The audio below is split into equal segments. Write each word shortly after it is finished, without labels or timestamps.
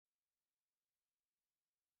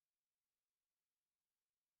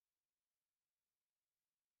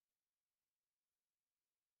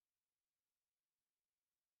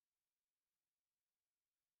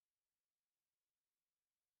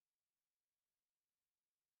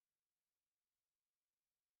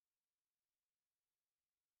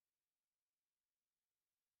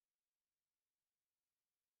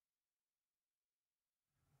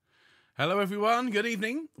Hello everyone, good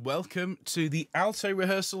evening. Welcome to the alto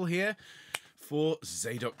rehearsal here for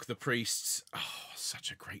Zadok the Priest. Oh,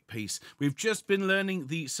 such a great piece. We've just been learning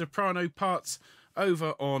the soprano parts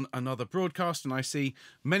over on another broadcast, and I see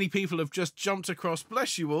many people have just jumped across.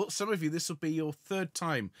 Bless you all. Some of you, this will be your third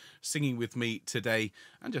time singing with me today,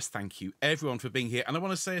 and just thank you everyone for being here. And I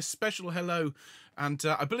want to say a special hello, and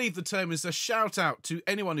I believe the term is a shout out to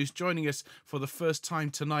anyone who's joining us for the first time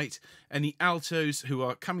tonight, any altos who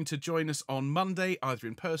are coming to join us on Monday, either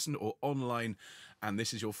in person or online, and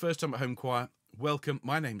this is your first time at home choir. Welcome,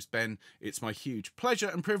 my name's Ben. It's my huge pleasure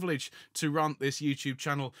and privilege to run this YouTube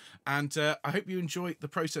channel, and I hope you enjoy the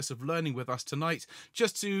process of learning with us tonight.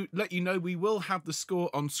 Just to let you know, we will have the score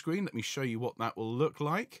on screen. Let me show you what that will look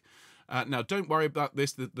like. Now, don't worry about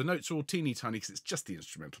this. The notes are all teeny tiny because it's just the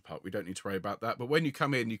instrumental part. We don't need to worry about that. But when you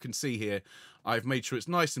come in, you can see here, I've made sure it's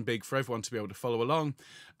nice and big for everyone to be able to follow along.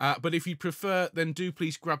 But if you prefer, then do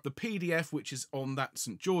please grab the PDF, which is on that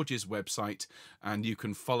St. George's website, and you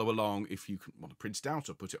can follow along if you want to print it out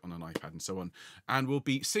or put it on an iPad and so on. And we'll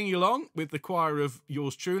be singing along with the choir of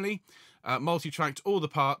yours truly, multi-tracked, all the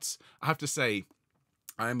parts. I have to say,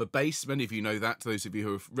 I am a bass. Many of you know that. Those of you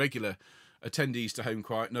who are regular attendees to home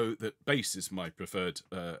choir know that bass is my preferred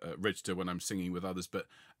register when I'm singing with others, but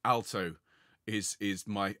alto is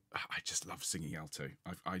my, I just love singing alto.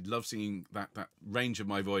 I love singing that range of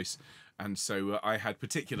my voice, and so I had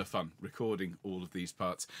particular fun recording all of these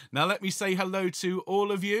parts. Now let me say hello to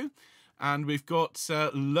all of you, and we've got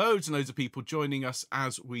loads and loads of people joining us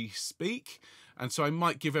as we speak, and so I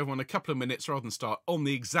might give everyone a couple of minutes rather than start on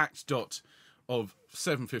the exact dot of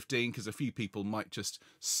 7:15, because a few people might just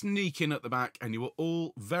sneak in at the back, and you are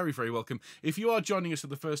all very, very welcome. If you are joining us for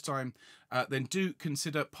the first time, then do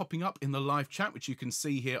consider popping up in the live chat, which you can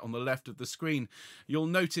see here on the left of the screen. You'll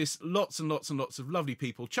notice lots and lots and lots of lovely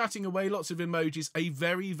people chatting away, lots of emojis, a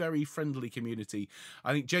very, very friendly community.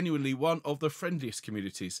 I think genuinely one of the friendliest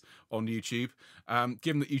communities on YouTube,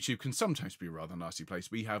 given that YouTube can sometimes be a rather nasty place.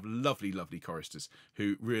 We have lovely, lovely choristers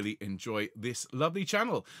who really enjoy this lovely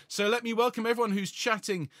channel. So let me welcome everyone who's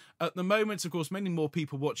chatting at the moment. Of course, many more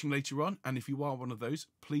people watching later on, and if you are one of those,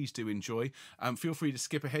 please do enjoy. Feel free to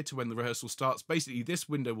skip ahead to when the rehearsal starts. Basically, this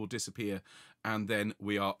window will disappear and then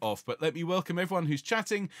we are off. But let me welcome everyone who's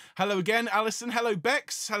chatting. Hello again, Alison. Hello,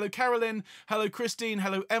 Bex. Hello, Carolyn. Hello, Christine.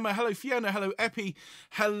 Hello, Emma. Hello, Fiona. Hello, Epi.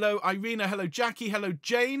 Hello, Irina. Hello, Jackie. Hello,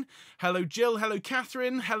 Jane. Hello, Jill. Hello,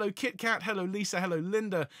 Catherine. Hello, Kit Kat. Hello, Lisa. Hello,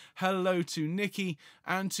 Linda. Hello to Nikki,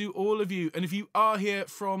 and to all of you. And if you are here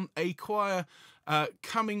from a choir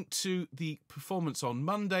coming to the performance on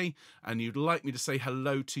Monday, and you'd like me to say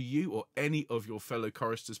hello to you or any of your fellow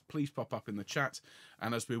choristers, please pop up in the chat,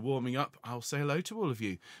 and as we're warming up, I'll say hello to all of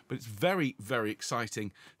you. But it's very, very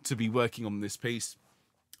exciting to be working on this piece.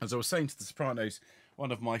 As I was saying to the sopranos,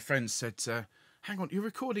 one of my friends said, hang on,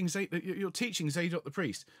 you're teaching Zadok the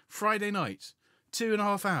Priest Friday night,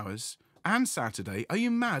 2.5 hours, and Saturday. Are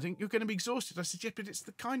you mad? You're going to be exhausted. I said, yeah, but it's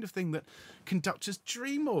the kind of thing that conductors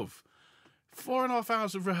dream of. 4.5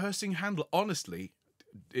 hours of rehearsing Handel. Honestly,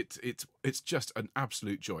 it's just an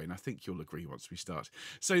absolute joy, and I think you'll agree once we start.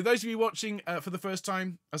 So those of you watching for the first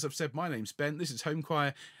time, as I've said, my name's Ben. This is Home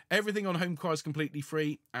Choir. Everything on Home Choir is completely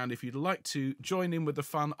free, and if you'd like to join in with the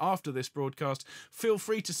fun after this broadcast, feel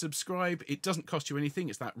free to subscribe. It doesn't cost you anything.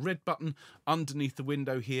 It's that red button underneath the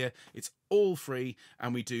window here. It's all free,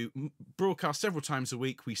 and we do broadcast several times a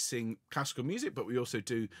week. We sing classical music, but we also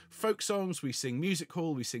do folk songs, we sing music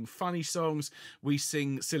hall, we sing funny songs, we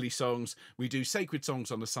sing silly songs, we do sacred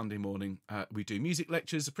songs on a Sunday morning, we do music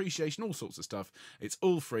lectures, appreciation, all sorts of stuff. It's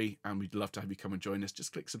all free, and we'd love to have you come and join us.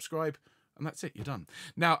 Just click subscribe, and that's it, you're done.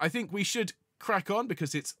 Now, I think we should crack on,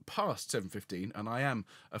 because it's past 7:15 and I am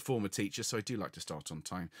a former teacher, so I do like to start on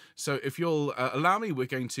time. So if you'll allow me, we're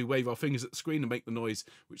going to wave our fingers at the screen and make the noise,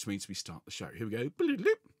 which means we start the show. Here we go.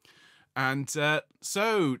 And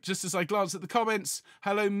so just as I glance at the comments,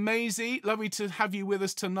 hello Maisie, lovely to have you with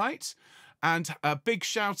us tonight. And a big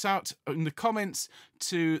shout out in the comments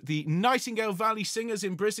to the Nightingale Valley Singers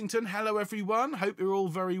in Brissington. Hello everyone, hope you're all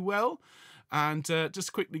very well. And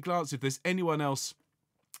just quickly glance if there's anyone else,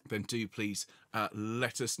 then do please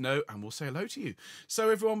let us know, and we'll say hello to you. So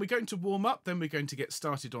everyone, we're going to warm up, then we're going to get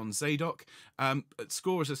started on Zadok.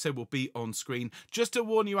 Score, as I said, will be on screen. Just to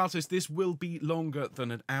warn you, altos, this will be longer than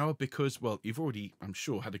an hour because, well, you've already, I'm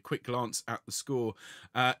sure, had a quick glance at the score.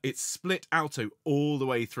 It's split alto all the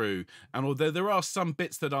way through, and although there are some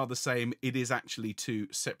bits that are the same, it is actually two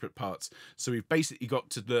separate parts. So we've basically got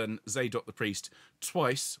to learn Zadok the Priest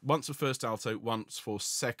twice, once for first alto, once for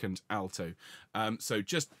second alto. So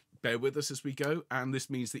just bear with us as we go, and this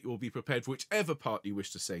means that you'll be prepared for whichever part you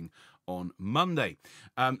wish to sing on Monday.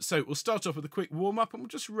 So we'll start off with a quick warm-up, and we'll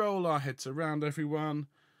just roll our heads around, everyone,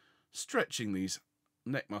 stretching these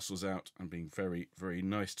neck muscles out and being very, very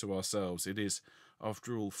nice to ourselves. It is,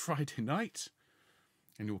 after all, Friday night,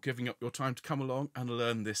 and you're giving up your time to come along and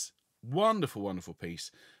learn this wonderful, wonderful piece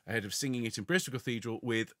ahead of singing it in Bristol Cathedral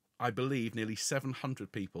with, I believe, nearly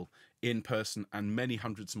 700 people in person and many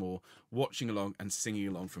hundreds more watching along and singing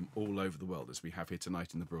along from all over the world, as we have here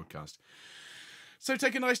tonight in the broadcast. So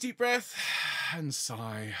take a nice deep breath and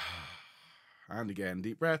sigh. And again,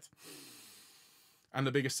 deep breath. And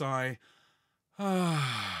a bigger sigh.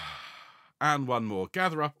 And one more.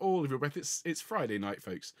 Gather up all of your breath. It's Friday night,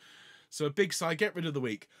 folks. So a big sigh, get rid of the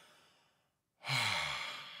week.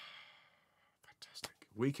 Fantastic.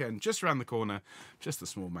 Weekend just around the corner. Just a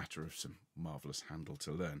small matter of some marvellous Handel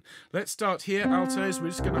to learn. Let's start here, altos. We're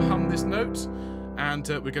just going to hum this note. And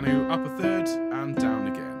we're going to up a third and down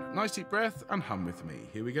again. Nice deep breath and hum with me.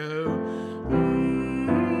 Here we go.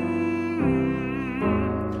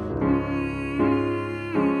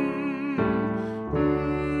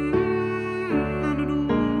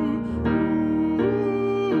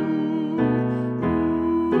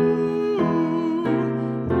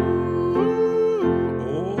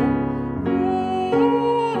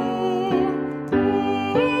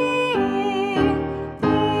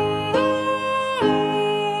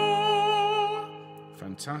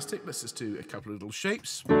 Fantastic. Let's just do a couple of little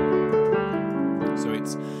shapes. So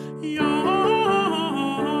it's ya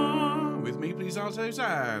with me, please, altos,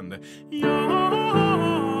 and ya,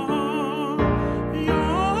 ya, ya.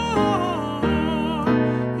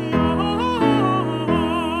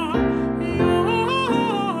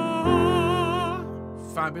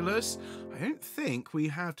 Fabulous. I don't think we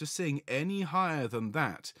have to sing any higher than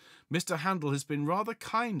that. Mr. Handel has been rather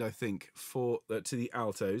kind, I think, to the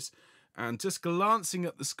altos. And just glancing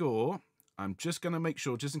at the score, I'm just going to make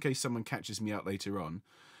sure, just in case someone catches me out later on,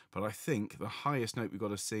 but I think the highest note we've got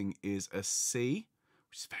to sing is a C,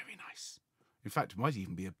 which is very nice. In fact, it might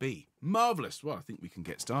even be a B. Marvellous. Well, I think we can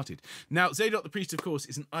get started. Now, Zadok the Priest, of course,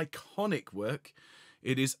 is an iconic work.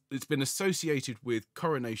 It's been associated with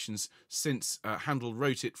coronations since Handel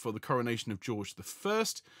wrote it for the coronation of George I,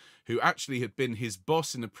 who actually had been his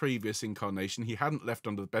boss in a previous incarnation. He hadn't left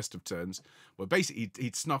under the best of terms. Well, basically,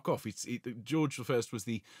 he'd snuck off. George I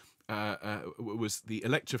was the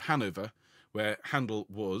Elector of Hanover, where Handel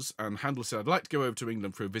was, and Handel said, I'd like to go over to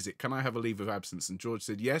England for a visit. Can I have a leave of absence? And George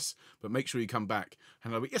said, yes, but make sure you come back.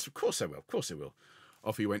 And I went, yes, of course I will, of course I will.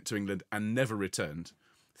 Off he went to England and never returned,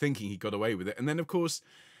 thinking he got away with it. And then, of course,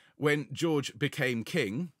 when George became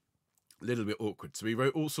king, a little bit awkward. So he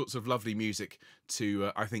wrote all sorts of lovely music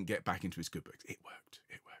to, I think, get back into his good books. It worked.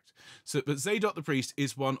 It worked. So, but Zadok the Priest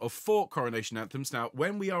is one of 4 coronation anthems. Now,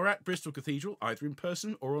 when we are at Bristol Cathedral, either in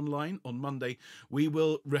person or online on Monday, we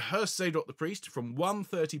will rehearse Zadok the Priest from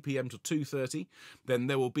 1:30 p.m. to 2:30. Then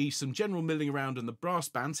there will be some general milling around, and the brass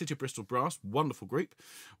band, City of Bristol Brass, wonderful group,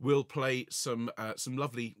 will play some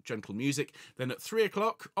lovely gentle music. Then at 3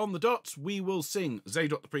 o'clock on the dot, we will sing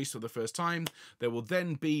Zadok the Priest for the first time. There will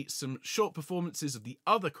then be some short performances of the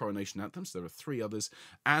other coronation anthems. There are 3 others,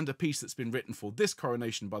 and a piece that's been written for this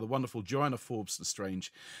coronation by the wonderful Joanna Forbes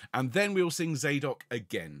Lestrange. And then we will sing Zadok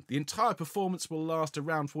again. The entire performance will last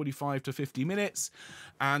around 45 to 50 minutes,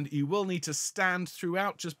 and you will need to stand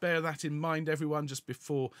throughout. Just bear that in mind, everyone, just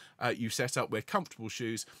before you set up. Wear comfortable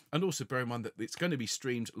shoes, and also bear in mind that it's going to be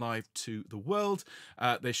streamed live to the world.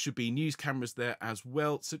 There should be news cameras there as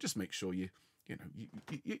well, so just make sure you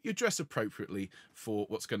dress appropriately for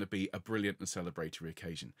what's going to be a brilliant and celebratory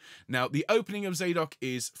occasion. Now, the opening of Zadok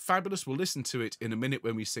is fabulous. We'll listen to it in a minute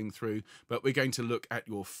when we sing through, but we're going to look at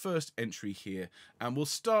your first entry here, and we'll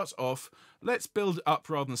start off. Let's build up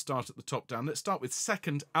rather than start at the top down. Let's start with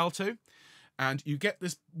second alto, and you get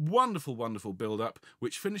this wonderful, wonderful build up,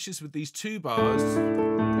 which finishes with these 2 bars,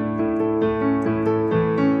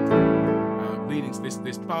 leading to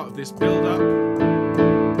this part of this build up,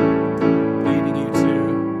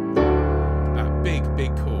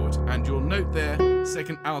 big chord, and your note there,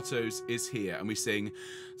 second altos, is here, and we sing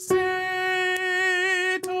Zadok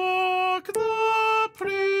the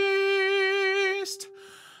priest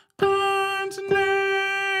and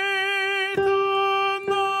Nathan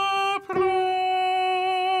the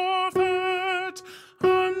prophet,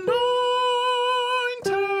 anointed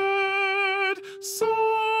Solomon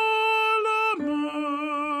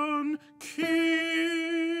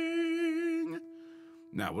king.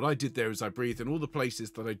 Now, what I did there is I breathed in all the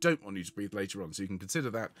places that I don't want you to breathe later on, so you can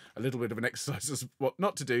consider that a little bit of an exercise as what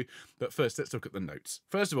not to do. But first, let's look at the notes.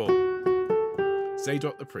 First of all,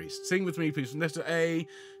 Zadok the priest. Sing with me, please, from letter A.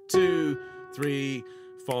 2, 3,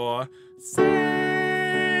 4. Zadok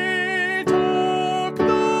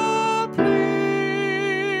the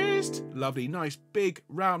priest. Lovely, nice, big,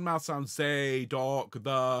 round mouth sound. Zadok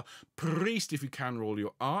the priest, if you can roll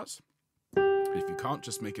your R's. If you can't,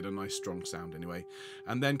 just make it a nice, strong sound anyway.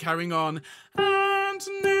 And then carrying on. And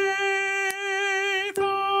Nathan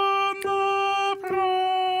the prophet.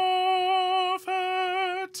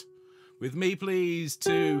 With me, please.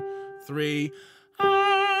 2, 3.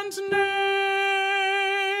 And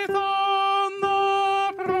Nathan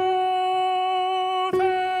the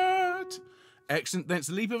prophet. Excellent. Then it's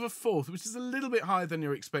a leap of a fourth, which is a little bit higher than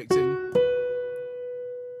you're expecting.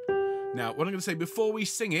 Now, what I'm going to say before we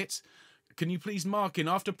sing it, can you please mark in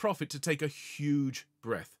after prophet to take a huge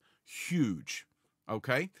breath? Huge.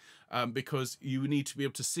 Okay? Because you need to be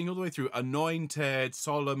able to sing all the way through Anointed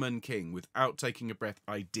Solomon King without taking a breath,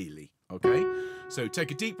 ideally. Okay? So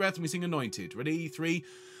take a deep breath and we sing Anointed. Ready? 3,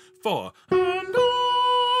 4. Anointed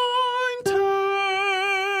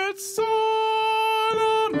Solomon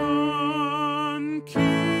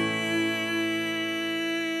King.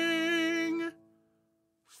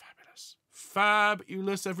 Fabulous.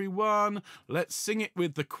 Fabulous, everyone. Let's sing it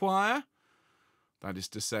with the choir. That is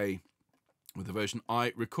to say, with the version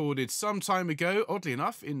I recorded some time ago, oddly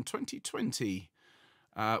enough, in 2020,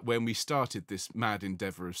 when we started this mad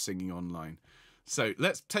endeavour of singing online. So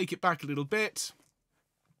let's take it back a little bit.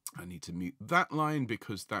 I need to mute that line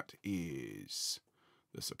because that is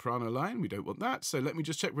the soprano line. We don't want that. So let me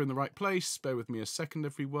just check we're in the right place. Bear with me a second,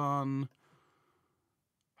 everyone.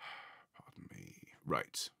 Pardon me.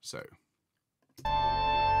 Right, so...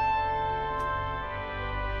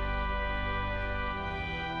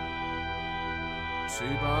 2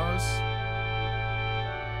 bars.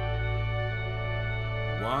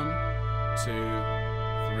 1, 2,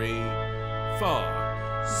 3, 4.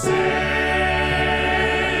 Zadok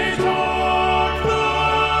the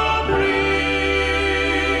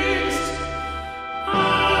priest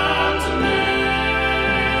and Nathan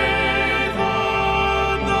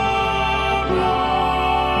the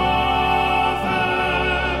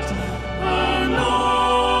prophet,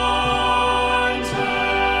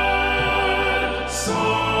 anointed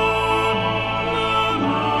Solomon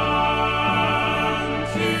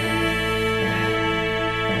King.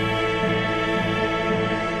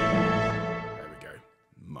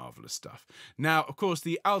 Marvellous stuff. Now, of course,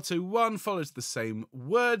 the alto 1 follows the same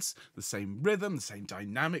words, the same rhythm, the same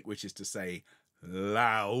dynamic, which is to say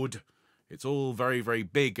loud. It's all very, very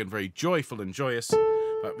big and very joyful and joyous.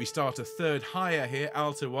 But we start a third higher here,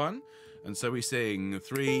 alto 1. And so we sing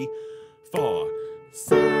 3, 4.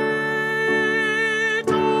 Zadok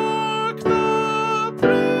the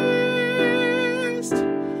priest and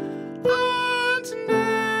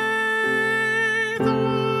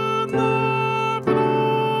Nathan the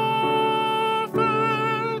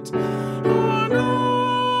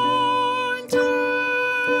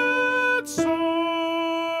anointed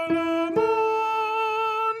Solomon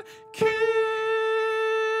King.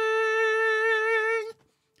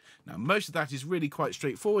 Now, most of that is really quite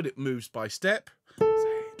straightforward. It moves by step.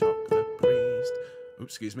 Zadok the priest.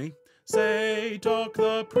 Oops, excuse me. Zadok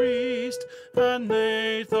the priest and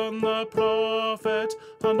Nathan the prophet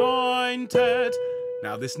anointed.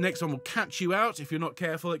 Now, this next one will catch you out if you're not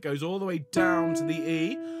careful. It goes all the way down to the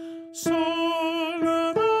E.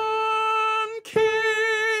 Solomon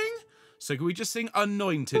King. So can we just sing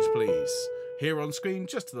Anointed, please? Here on screen,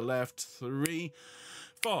 just to the left. 3,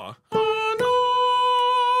 4. Anointed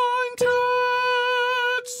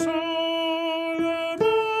Solomon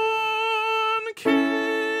King.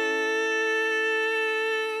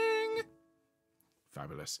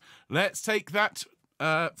 Fabulous. Let's take that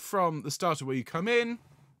from the start of where you come in.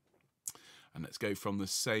 And let's go from the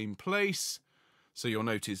same place. So you'll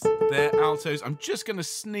notice they're altos. I'm just going to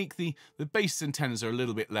sneak the basses and tenors are a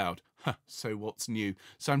little bit loud. Huh, so what's new?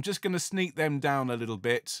 So I'm just going to sneak them down a little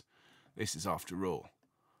bit. This is after all.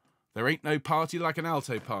 There ain't no party like an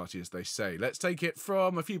alto party, as they say. Let's take it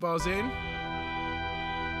from a few bars in.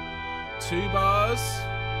 2 bars.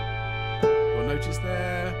 You'll notice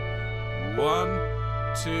there. 1,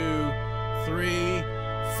 2, 3,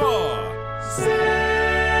 4. Zadok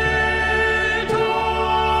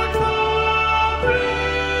the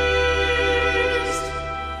priest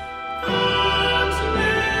and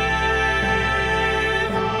Nathan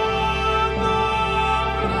the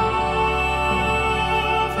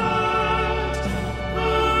prophet,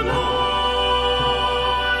 anointed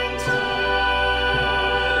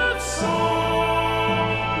Solomon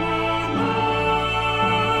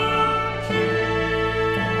King.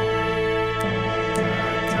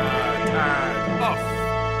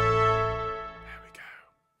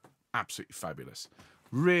 absolutely fabulous.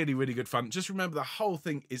 Really, really good fun. Just remember, the whole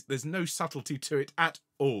thing is there's no subtlety to it at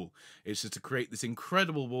all. It's just to create this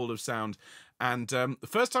incredible wall of sound. And the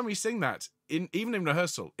first time we sing that, even in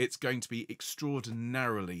rehearsal, it's going to be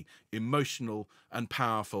extraordinarily emotional and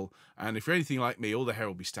powerful. And if you're anything like me, all the hair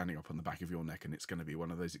will be standing up on the back of your neck, and it's going to be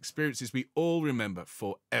one of those experiences we all remember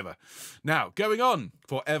forever. Now, going on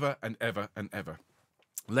forever and ever and ever.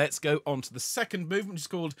 Let's go on to the second movement, which is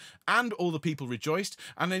called And All the People Rejoiced.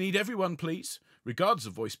 And I need everyone, please, regardless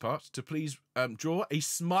of voice part, to please draw a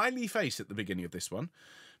smiley face at the beginning of this one,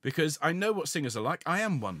 because I know what singers are like. I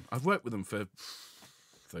am one. I've worked with them for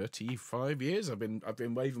 35 years. I've been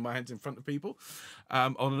waving my hands in front of people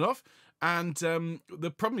on and off. And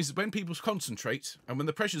the problem is when people concentrate and when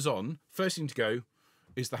the pressure's on, first thing to go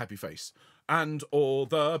is the happy face. And all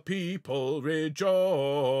the people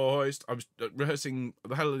rejoiced. I was rehearsing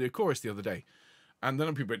the Hallelujah chorus the other day, and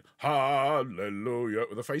then people went, hallelujah,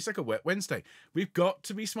 with a face like a wet Wednesday. We've got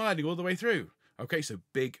to be smiling all the way through. Okay, so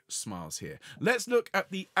big smiles here. Let's look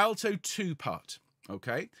at the alto 2 part.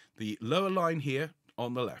 Okay, the lower line here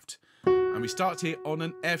on the left. And we start here on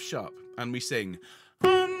an F sharp, and we sing,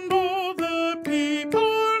 and all the people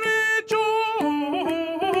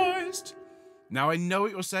rejoiced. Now, I know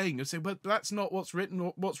what you're saying. You'll say, well, that's not what's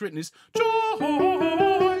written. What's written is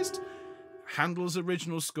joiced. Handel's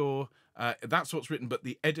original score, that's what's written, but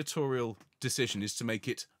the editorial decision is to make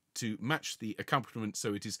it to match the accompaniment,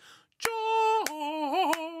 so it is joiced.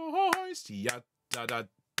 Ya, da, da,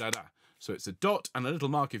 da, da. So it's a dot and a little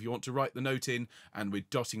mark if you want to write the note in, and we're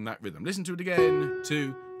dotting that rhythm. Listen to it again.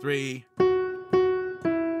 2, 3.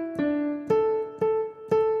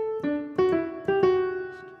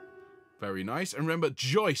 Very nice. And remember,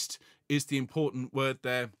 joist is the important word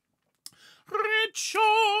there. Rejoiced.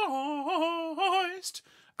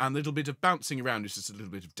 And a little bit of bouncing around is just a little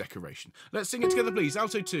bit of decoration. Let's sing it together, please.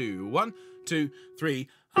 Alto 2. 1, 2, 3.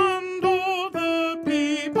 And all the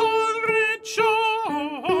people rejoiced.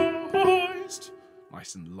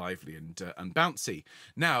 Nice and lively and bouncy.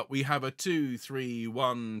 Now we have a 2, 3,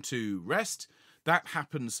 1, 2 rest. That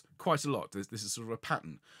happens quite a lot. This is sort of a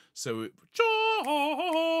pattern. So rejoiced.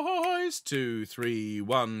 2, 3,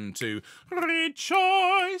 1, 2.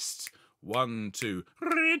 Rejoiced. 1, 2.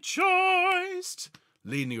 Rejoiced.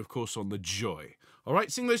 Leaning, of course, on the joy. All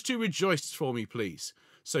right, sing those 2 rejoiced for me, please.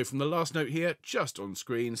 So from the last note here, just on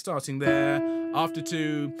screen, starting there. After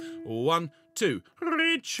 2, 1, 2.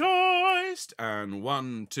 Rejoiced. And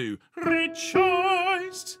 1, 2.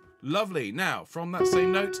 Rejoiced. Lovely. Now, from that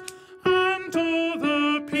same note, and all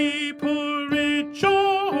the people rejoiced.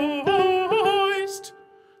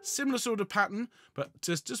 Similar sort of pattern, but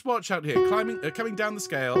just watch out here. Coming down the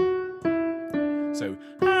scale. So,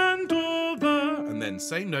 and all the, and then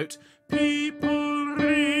same note, people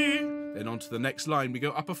Then on to the next line, we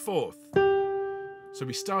go up a 4th. So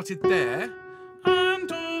we started there,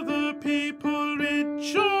 and all the people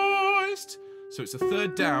rejoiced. So it's a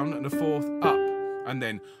 3rd down and a 4th up, and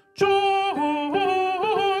then joiced.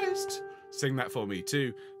 Sing that for me.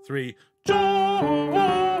 2, 3,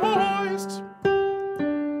 joiced.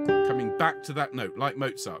 Coming back to that note, like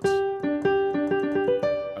Mozart.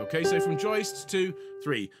 Okay, so from joiced, 2,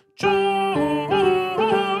 3,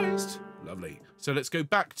 joiced. Lovely. So let's go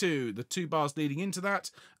back to the 2 bars leading into that,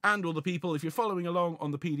 and all the people. If you're following along on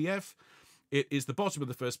the PDF, it is the bottom of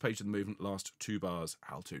the first page of the movement, last 2 bars,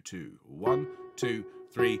 alto 2. 1, 2,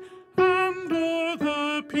 3. And all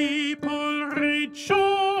the people rejoiced.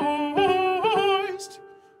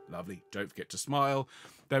 Lovely. Don't forget to smile.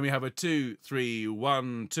 Then we have a 2, 3,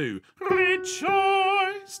 1, 2.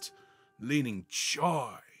 Rejoiced. Leaning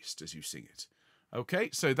joiced as you sing it. Okay,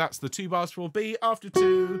 so that's the 2 bars for B. After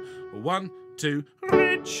 2, 1, 2,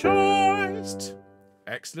 rejoiced.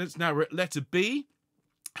 Excellent. Now we're at letter B.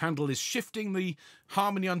 Handel is shifting the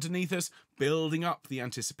harmony underneath us, building up the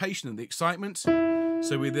anticipation and the excitement.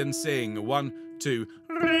 So we then sing 1, 2,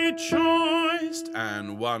 rejoiced,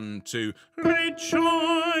 and 1, 2,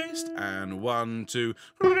 rejoiced, and 1, 2,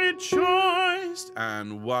 rejoiced,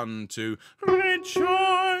 and 1, 2,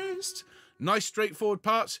 rejoiced. Nice straightforward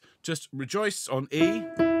part. Just rejoice on E,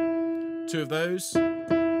 2 of those,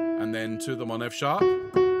 and then 2 of them on F sharp.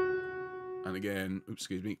 And again, oops,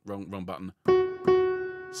 excuse me, wrong button.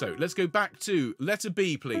 So let's go back to letter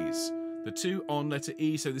B, please. The 2 on letter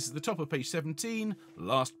E. So this is the top of page 17,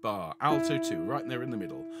 last bar, alto 2, right there in the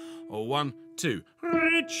middle. 1, 2,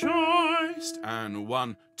 rejoiced, and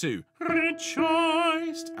 1, 2,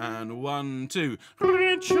 rejoiced, and 1, 2,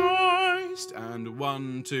 rejoiced, and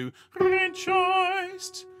 1, 2,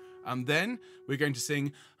 rejoiced. And then we're going to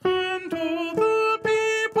sing, and all the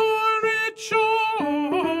people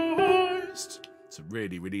rejoiced. So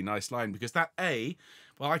really, really nice line, because that A,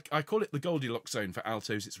 well, I call it the Goldilocks zone for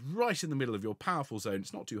altos. It's right in the middle of your powerful zone.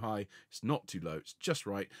 It's not too high, it's not too low, it's just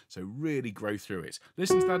right. So really grow through it.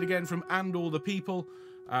 Listen to that again from And All the People.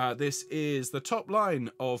 This is the top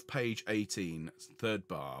line of page 18, third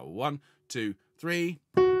bar. 1, 2, 3.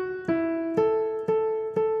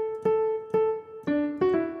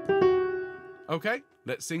 Okay,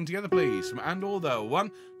 let's sing together, please. From And All the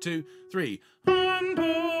 1, 2, 3. And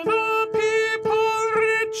all the people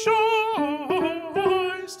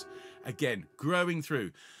rejoiced. Again, growing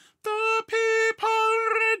through. The people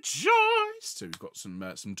rejoiced. So we've got some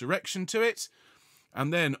direction to it.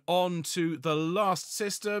 And then on to the last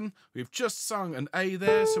system. We've just sung an A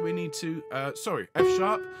there, so we need to, F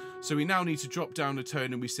sharp. So we now need to drop down a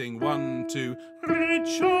tone and we sing 1, 2,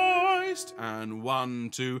 rejoiced, and 1,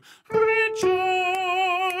 2,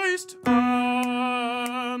 rejoiced,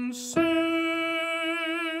 and said.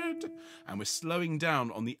 And we're slowing down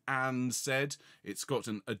on the and said. It's got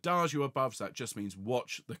an adagio above, so that just means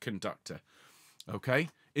watch the conductor. Okay?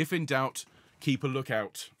 If in doubt, keep a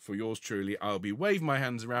lookout for yours truly. I'll be waving my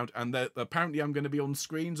hands around, and apparently I'm going to be on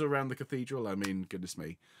screens around the cathedral. I mean, goodness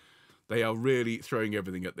me. They are really throwing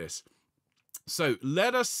everything at this. So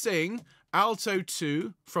let us sing Alto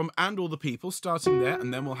 2 from And All the People, starting there,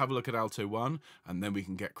 and then we'll have a look at Alto 1, and then we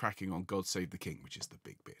can get cracking on God Save the King, which is the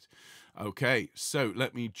big bit. Okay, so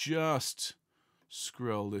let me just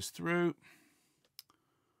scroll this through.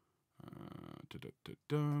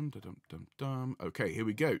 Okay, here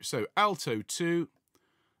we go. So Alto 2,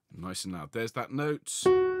 nice and loud. There's that note.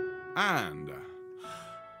 And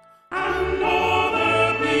all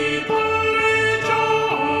the people rejoiced.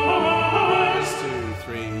 2,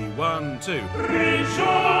 3, 1, 2.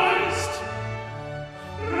 Rejoiced,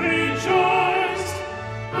 rejoiced,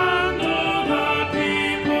 and all the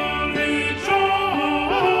people rejoiced.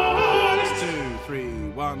 2, 3,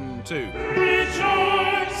 1, 2.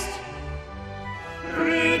 Rejoiced,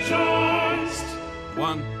 rejoiced.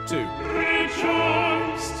 1, 2.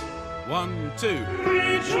 Rejoiced. 1, 2.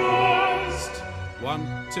 Rejoiced.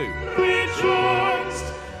 1, 2.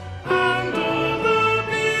 Rejoiced, and all the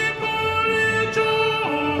people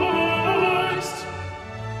rejoiced.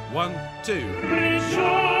 1, 2.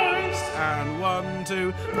 Rejoiced, and 1,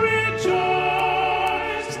 2.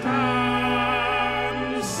 Rejoiced,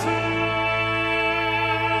 and said.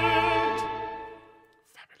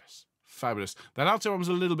 Fabulous. Fabulous. That alto one was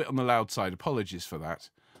a little bit on the loud side. Apologies for that.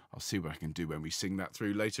 I'll see what I can do when we sing that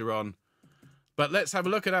through later on. But let's have a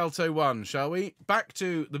look at Alto 1, shall we? Back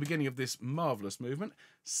to the beginning of this marvellous movement.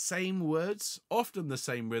 Same words, often the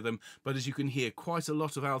same rhythm, but as you can hear, quite a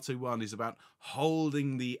lot of Alto 1 is about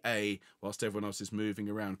holding the A whilst everyone else is moving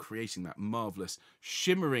around, creating that marvellous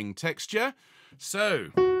shimmering texture. So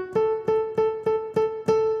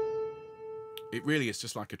it really is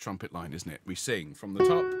just like a trumpet line, isn't it? We sing from the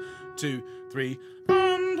top, 2, 3,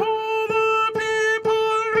 and all the people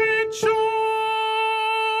rejoiced.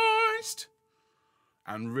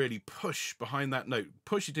 And really push behind that note,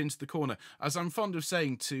 push it into the corner. As I'm fond of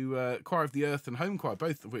saying to Choir of the Earth and Home Choir,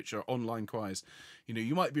 both of which are online choirs, you know,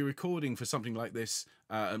 you might be recording for something like this,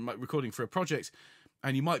 and recording for a project,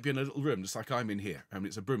 and you might be in a little room, just like I'm in here. I mean,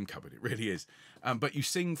 it's a broom cupboard, it really is. But you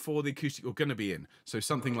sing for the acoustic you're going to be in. So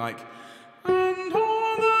something like, and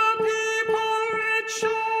all the people rejoiced.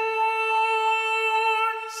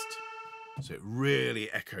 So it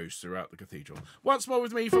really echoes throughout the cathedral. Once more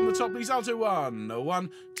with me from the top, please. Alto 1. 1,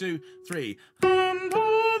 2, 3. And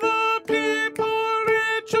all the people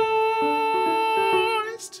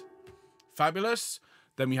rejoiced. Fabulous.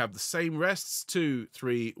 Then we have the same rests. 2,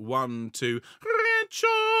 3, 1, 2.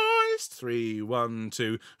 Rejoiced. 3, 1,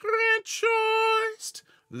 2. Rejoiced.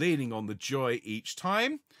 Leaning on the joy each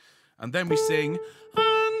time. And then we sing,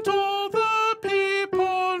 and all the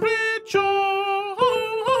people rejoiced.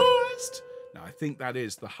 Now, I think that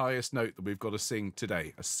is the highest note that we've got to sing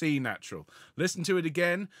today, a C natural. Listen to it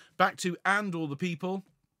again, back to And All the People.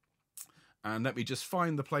 And let me just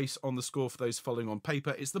find the place on the score for those following on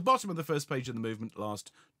paper. It's the bottom of the first page of the movement,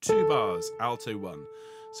 last 2 bars, Alto 1.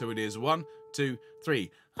 So it is 1, 2, 3.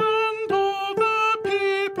 And all the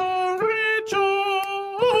people rejoiced.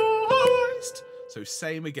 So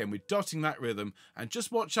same again, we're dotting that rhythm, and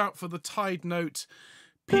just watch out for the tied note.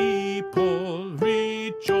 People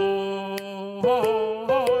rejoiced,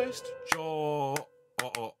 joiced.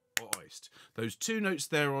 Those 2 notes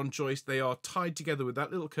there on joist, they are tied together with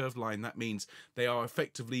that little curved line. That means they are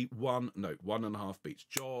effectively 1 note, 1.5 beats.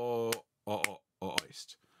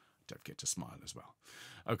 Joiced. Don't forget to smile as well.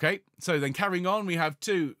 Okay, so then carrying on, we have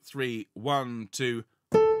 2, 3, 1, 2.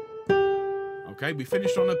 Okay, we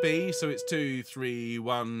finished on a B, so it's 2, 3,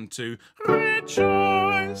 1, 2,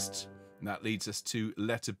 rejoiced. And that leads us to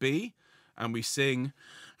letter B, and we sing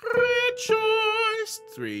rejoiced.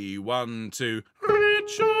 3, 1, 2,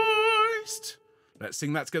 rejoiced. Let's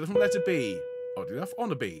sing that together from letter B. Oddly enough,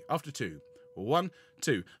 on a B, after 2. 1,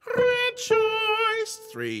 2, rejoiced.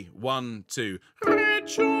 3, 1, 2,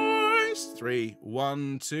 rejoiced. 3,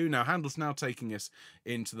 1, 2. Now Handel's now taking us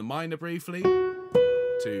into the minor briefly.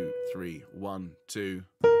 2, 3, 1, 2.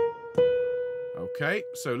 Okay,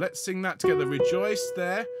 so let's sing that together. Rejoice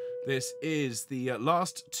there. This is the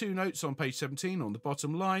last 2 notes on page 17 on the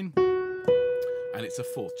bottom line. And it's a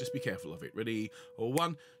fourth. Just be careful of it. Ready?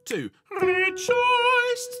 1, 2. Rejoiced.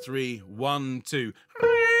 3, 1, 2.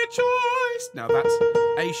 Rejoiced. Now that's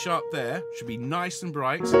A sharp there. Should be nice and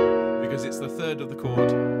bright because it's the third of the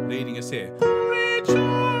chord leading us here.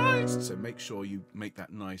 Rejoiced. So make sure you make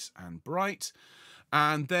that nice and bright.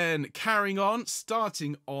 And then carrying on,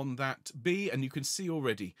 starting on that B, and you can see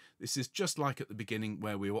already, this is just like at the beginning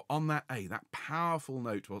where we were on that A, that powerful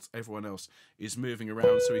note whilst everyone else is moving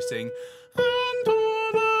around. So we sing, and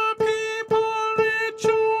all the people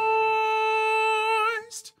rejoiced.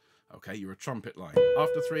 Okay, you're a trumpet line.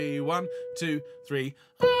 After 3, 1, 2, 3,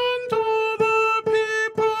 and all the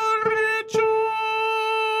people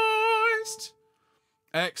rejoiced.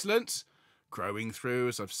 Excellent. Growing through,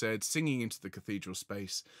 as I've said, singing into the cathedral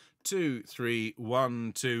space. 2, 3,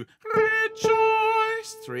 1, 2,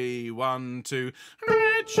 rejoiced. 3, 1, 2,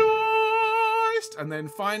 rejoiced. And then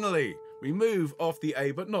finally, we move off the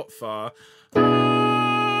A, but not far.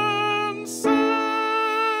 Answered.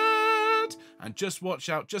 And just watch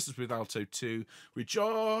out, just as with alto 2,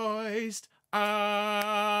 rejoiced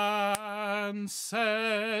and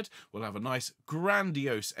said. We'll have a nice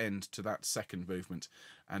grandiose end to that second movement,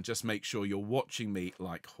 and just make sure you're watching me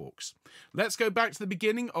like hawks. Let's go back to the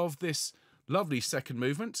beginning of this lovely second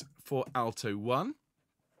movement for alto 1.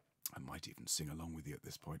 I might even sing along with you at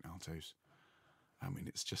this point, altos. I mean,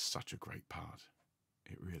 it's just such a great part.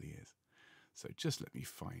 It really is. So just let me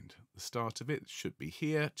find the start of it. It should be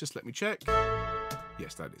here. Just let me check.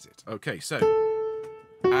 Yes, that is it. Okay, so,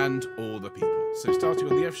 and all the people. So starting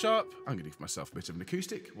on the F sharp, I'm going to give myself a bit of an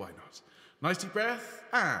acoustic. Why not? Nice deep breath,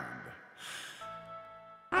 and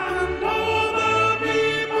all the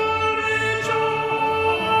people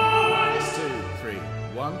rejoiced. 2, 3,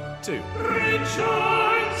 1, 2.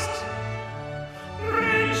 Rejoiced,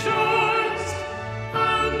 rejoiced,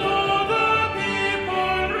 and all the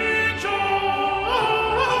people rejoiced.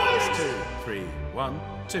 2, 3, 1,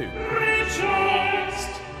 2.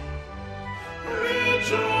 Rejoiced,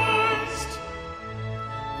 rejoiced,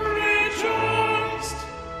 rejoiced,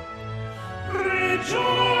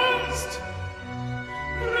 rejoiced,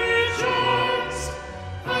 rejoiced,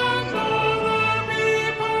 and all the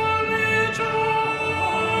people rejoiced,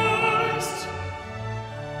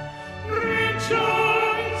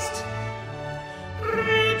 rejoiced,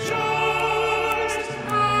 rejoiced,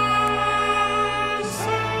 and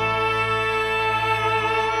said.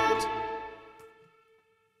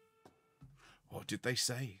 What did they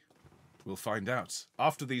say? We'll find out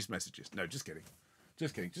after these messages. No, just kidding.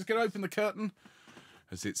 Just kidding. Just going to open the curtain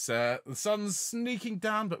as it's the sun's sneaking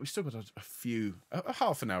down, but we've still got a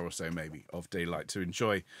half an hour or so maybe of daylight to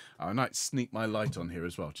enjoy. I might sneak my light on here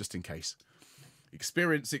as well, just in case.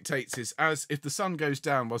 Experience dictates is as if the sun goes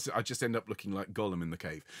down, I just end up looking like Gollum in the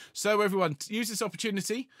cave. So everyone, use this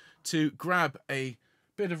opportunity to grab a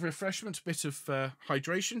bit of refreshment, a bit of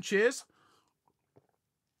hydration. Cheers.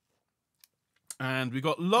 And we've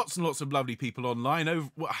got lots and lots of lovely people online, over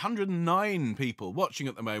 109 people watching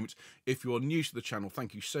at the moment. If you're new to the channel,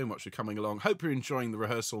 thank you so much for coming along. Hope you're enjoying the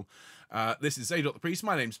rehearsal. This is Zadok the Priest.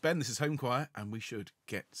 My name's Ben. This is Home Choir, and we should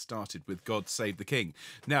get started with God Save the King.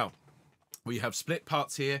 Now, we have split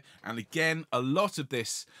parts here, and again, a lot of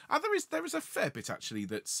this. There is a fair bit actually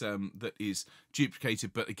that is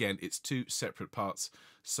duplicated, but again, it's 2 separate parts.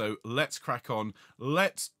 So let's crack on.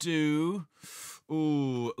 Let's do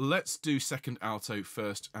second alto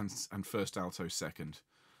first and first alto second.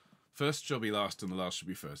 First shall be last, and the last shall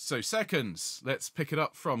be first. So seconds. Let's pick it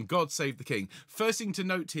up from God Save the King. First thing to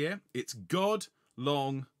note here, it's God,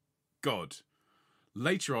 long, God.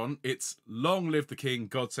 Later on, it's long live the king,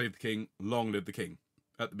 God save the king, long live the king.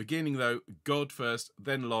 At the beginning, though, God first,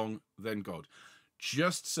 then long, then God.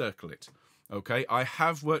 Just circle it, okay? I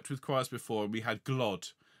have worked with choirs before, and we had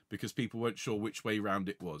glod, because people weren't sure which way round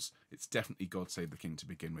it was. It's definitely God save the king to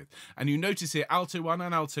begin with. And you notice here, alto 1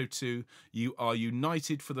 and alto 2, you are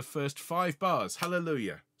united for the first 5 bars.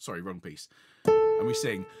 Hallelujah. Sorry, wrong piece. And we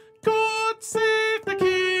sing, God save the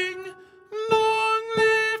king, long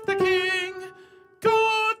live the king,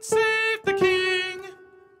 God save the king.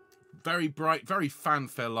 Very bright, very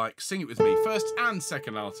fanfare-like. Sing it with me. First and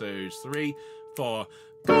second altos. 3, 4.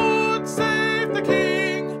 God save the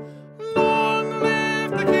King. Long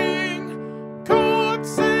live the King. God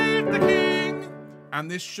save the King. And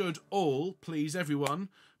this should all, please everyone,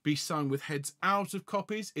 be sung with heads out of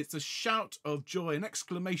copies. It's a shout of joy, an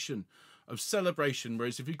exclamation of celebration,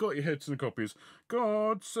 whereas if you've got your heads in the copies,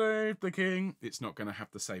 God save the King, it's not going to have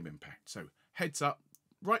the same impact. So heads up,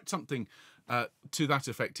 write something to that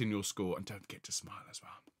effect in your score, and don't forget to smile as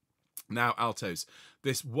well. Now, altos,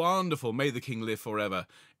 this wonderful May the King Live Forever,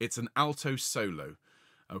 it's an alto solo,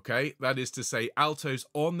 okay? That is to say, altos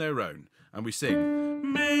on their own, and we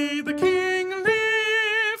sing, May the King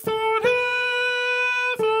live forever.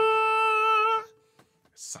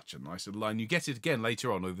 Such a nice little line. You get it again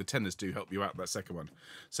later on, or the tenors do help you out, that second one.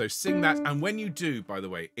 So sing that, and when you do, by the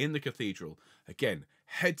way, in the cathedral, again,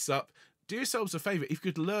 heads up, do yourselves a favour, if you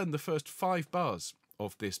could learn the first 5 bars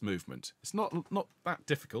of this movement. It's not that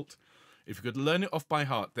difficult. If you could learn it off by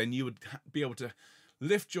heart, then you would be able to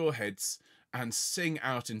lift your heads and sing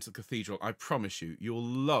out into the cathedral. I promise you, you'll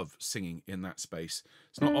love singing in that space.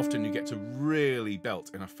 It's not often you get to really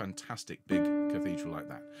belt in a fantastic big cathedral like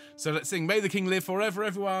that. So let's sing May the King Live Forever,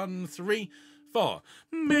 everyone. 3, 4.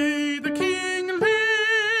 May the King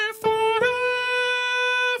live forever.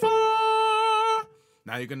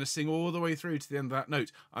 Now you're going to sing all the way through to the end of that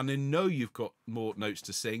note. And I know you've got more notes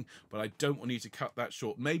to sing, but I don't want you to cut that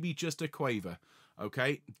short. Maybe just a quaver.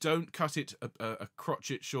 Okay, don't cut it a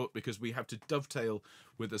crotchet short, because we have to dovetail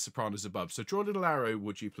with the sopranos above. So draw a little arrow,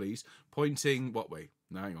 would you please, pointing what way?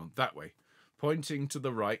 Now, hang on, that way. Pointing to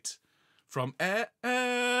the right from ever,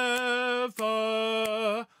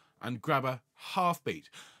 and grab a half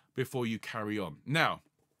beat before you carry on. Now,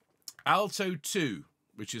 alto 2,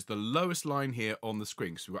 which is the lowest line here on the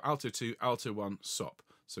screen. So we've got alto 2, alto 1, sop.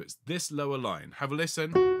 So it's this lower line. Have a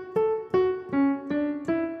listen.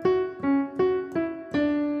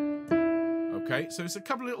 Okay, so it's a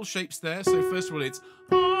couple of little shapes there. So first of all, it's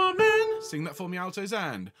Amen. Sing that for me, altos,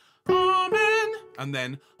 and Amen. And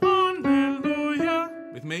then Hallelujah.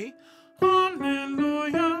 With me.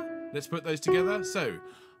 Hallelujah. Let's put those together. So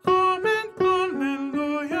Amen,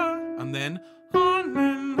 Hallelujah. And then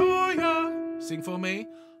Hallelujah. Sing for me.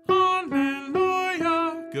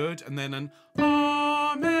 Hallelujah. Good. And then an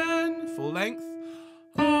Amen. Full length.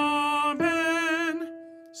 Amen.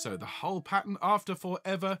 So the whole pattern after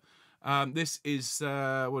forever. This is,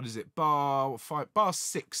 what is it, bar 5, bar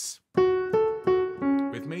 6.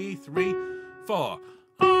 With me, 3, 4.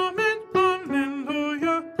 Amen,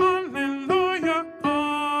 hallelujah, hallelujah,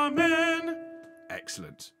 amen.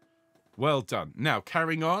 Excellent. Well done. Now,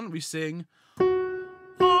 carrying on, we sing.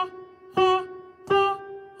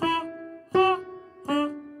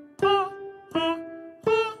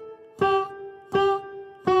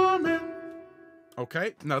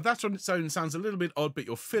 Okay, now that on its own sounds a little bit odd, but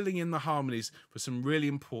you're filling in the harmonies for some really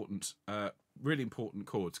important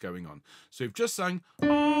chords going on. So we've just sung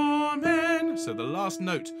Amen. So the last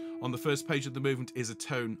note on the first page of the movement is a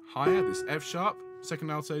tone higher, this F sharp, second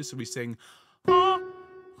alto. So we sing Ah,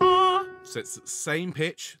 Ah. So it's the same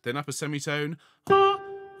pitch, then up a semitone, Ah,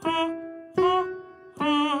 Ah, Ah,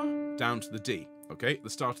 Ah, down to the D. Okay, the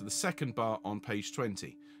start of the second bar on page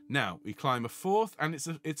 20. Now we climb a fourth, and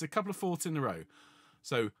it's a couple of fourths in a row.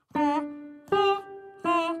 So,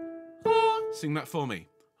 sing that for me.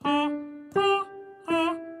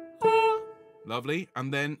 Lovely.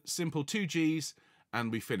 And then simple 2 Gs,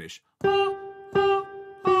 and we finish. Amen.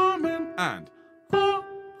 And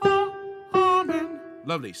Amen.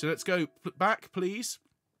 Lovely. So let's go back, please.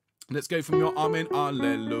 Let's go from your Amen,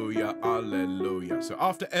 Alleluia, Alleluia. So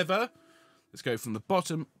after ever, let's go from the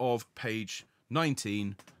bottom of page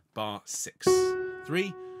 19, bar 6.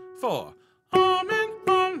 3, 4. Amen,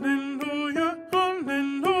 hallelujah,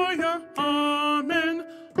 hallelujah, amen.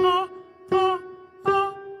 Ah, ah, ah,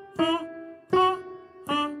 ah, ah, ah,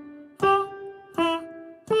 ah, ah,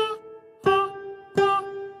 ah, ah,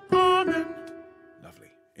 amen.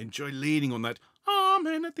 Lovely. Enjoy leaning on that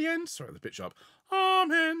amen at the end. Sorry, the pitch up.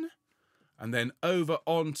 Amen. And then over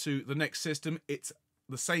onto the next system, it's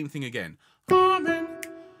the same thing again. Amen,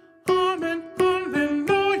 amen,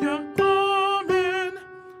 hallelujah, amen.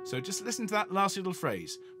 So just listen to that last little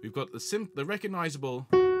phrase. We've got the recognisable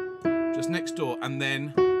just next door, and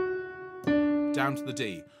then down to the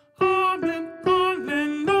D. Amen,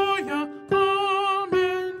 hallelujah,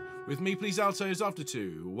 amen. With me, please, altos, after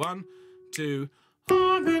 2. 1, 2.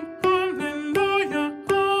 Amen, hallelujah,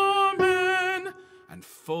 amen. And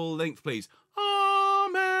full length, please.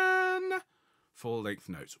 Amen. Full length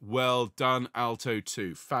notes. Well done, alto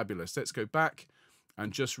 2. Fabulous. Let's go back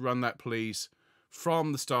and just run that, please,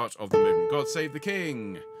 from the start of the movement. God save the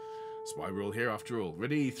king. That's why we're all here after all.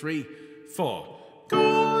 Ready? 3, 4.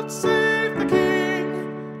 God save the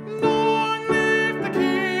king. Long live the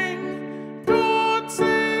king. God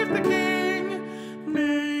save the king.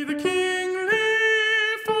 May the king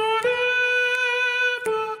live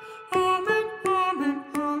forever. Amen, amen,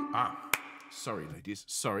 amen. Sorry, ladies.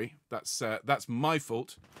 Sorry. That's my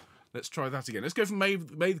fault. Let's try that again. Let's go from May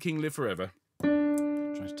the King Live Forever.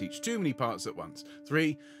 Trying to teach too many parts at once.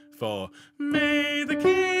 3, 4. May the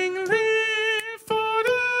King live forever.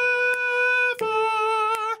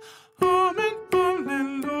 Amen.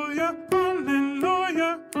 Hallelujah.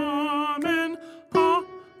 Hallelujah. Amen. Ah,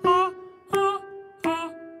 ah, ah, ah,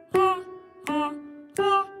 ah, ah,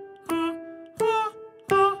 ah, ah,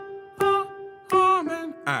 ah, ah,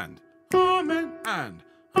 amen. And amen. And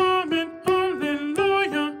amen.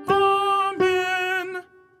 Hallelujah. Amen.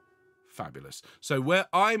 Fabulous. So where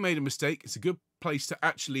I made a mistake, it's a good place to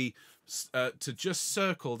actually to just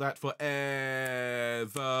circle that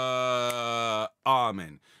forever.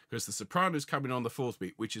 Amen. Because the soprano's coming on the 4th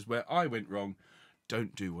beat, which is where I went wrong.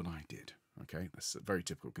 Don't do what I did. Okay, that's a very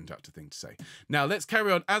typical conductor thing to say. Now let's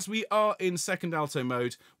carry on. As we are in second alto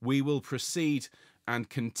mode, we will proceed and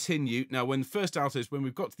continue. Now, when we've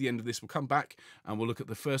got to the end of this, we'll come back and we'll look at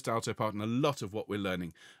the first alto part, and a lot of what we're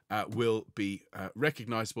learning will be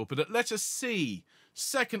recognisable. But let us see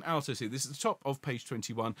second alto C. This is the top of page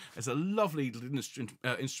 21. There's a lovely little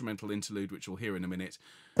instrumental interlude, which we'll hear in a minute.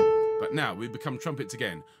 But now we become trumpets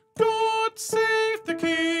again. God save the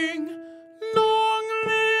king, long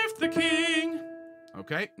live the king.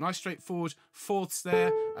 Okay, nice straightforward fourths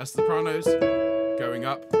there as the sopranos going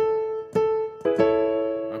up.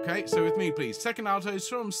 Okay, so with me, please. Second altos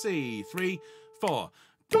from C. 3, 4.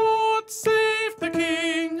 God save the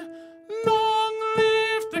king. Long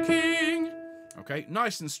live the king. Okay,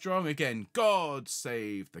 nice and strong again. God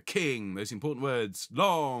save the king. Those important words.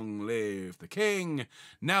 Long live the king.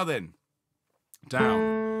 Now then,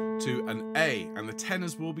 down to an A. And the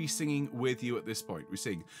tenors will be singing with you at this point. We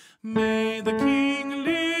sing, May the king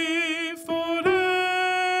live forever.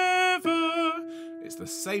 It's the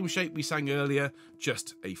same shape we sang earlier,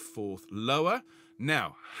 just a 4th lower.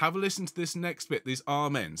 Now, have a listen to this next bit, these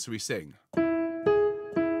amen. So we sing.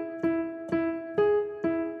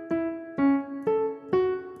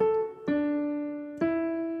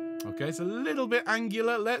 Okay, it's a little bit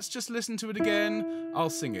angular. Let's just listen to it again. I'll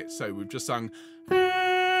sing it. So we've just sung ever,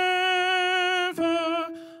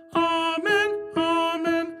 amen,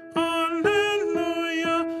 amen,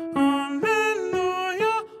 hallelujah,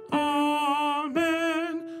 hallelujah,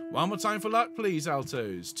 amen. One more time for luck, please,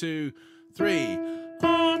 altos. 2, 3.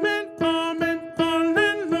 Amen, amen,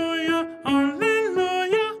 hallelujah,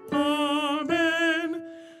 hallelujah, amen.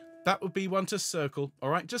 That would be one to circle, all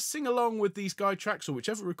right? Just sing along with these guide tracks or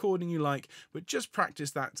whichever recording you like, but just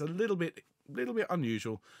practice that. It's a little bit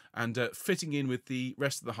unusual, and fitting in with the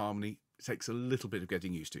rest of the harmony takes a little bit of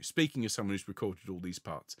getting used to. Speaking as someone who's recorded all these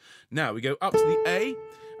parts. Now we go up to the A,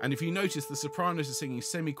 and if you notice the sopranos are singing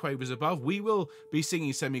semiquavers above. We will be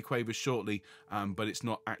singing semiquavers shortly, but it's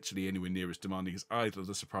not actually anywhere near as demanding as either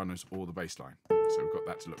the sopranos or the bass line. So we've got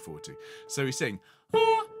that to look forward to. So we sing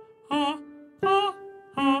ah, ah, ah,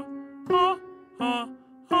 ah, ah, ah,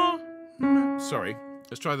 ah. Sorry,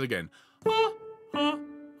 let's try that again. Ah, ah,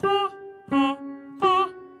 ah, ah, ah,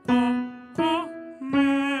 ah,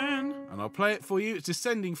 amen. And I'll play it for you. It's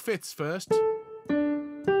descending fifths first.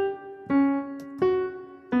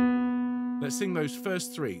 Let's sing those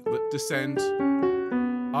first 3 that descend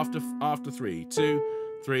after 3. 2,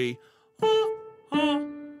 3.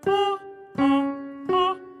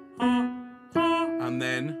 And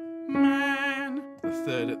then man, the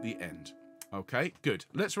 3rd at the end. Okay, good.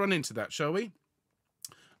 Let's run into that, shall we?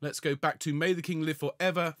 Let's go back to May the King Live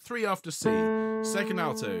Forever. 3 after C. Second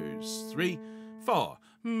altos. 3, 4.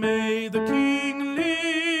 May the King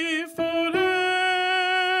live forever.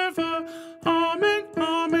 Amen,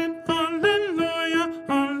 amen, hallelujah,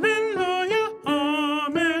 hallelujah,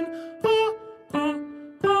 amen. Ah, ah,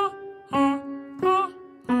 ah, ah, ah,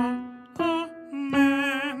 ah,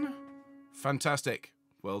 amen. Fantastic.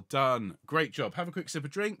 Well done. Great job. Have a quick sip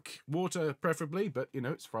of drink. Water preferably, but you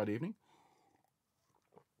know, it's Friday evening.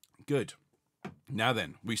 Good. Now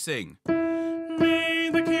then, we sing.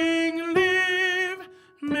 May the King live.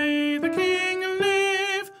 May the King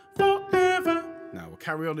live forever. Now, we'll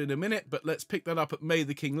carry on in a minute, but let's pick that up at May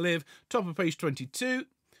the King Live. Top of page 22.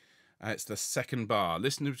 It's the 2nd bar.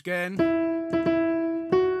 Listen to it again.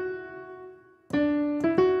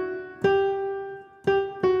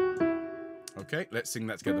 Okay, let's sing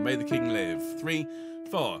that together. May the King live. 3,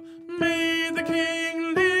 4. May the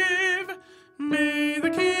King live. May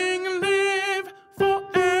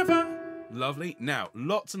Lovely. Now,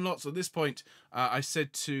 lots and lots at this point, I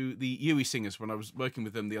said to the Yui singers when I was working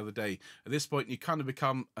with them the other day, at this point you kind of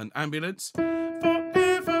become an ambulance.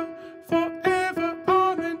 Forever, forever,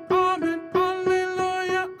 amen, amen,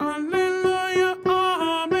 alleluia, alleluia,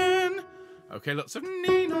 amen. Okay, lots of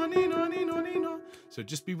nino, nino, nino, nino. So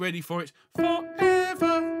just be ready for it.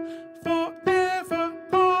 Forever, forever,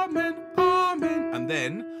 amen, amen. And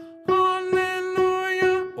then,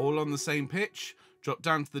 alleluia. All on the same pitch. Drop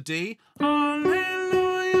down to the D.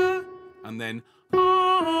 Alleluia. And then,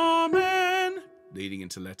 amen. Leading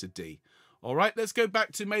into letter D. All right, let's go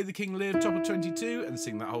back to May the King Live, top of 22, and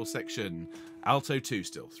sing that whole section. Alto 2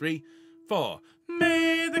 still. 3, 4.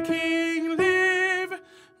 May the King live.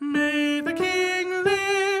 May the King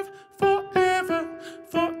live. Forever,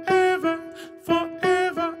 forever,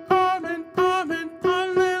 forever. Amen, amen.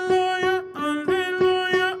 Alleluia,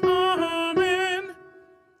 alleluia, amen.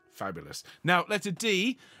 Fabulous. Now, letter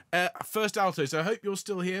D, first alto. So I hope you're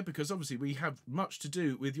still here because obviously we have much to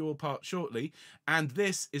do with your part shortly. And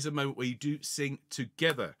this is a moment where you do sing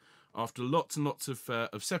together. After lots and lots of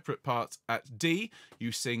separate parts at D,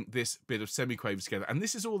 you sing this bit of semiquavers together. And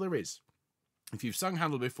this is all there is. If you've sung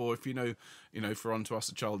Handel before, if you know, for Unto Us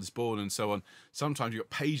a Child is Born and so on, sometimes you've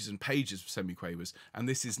got pages and pages of semiquavers. And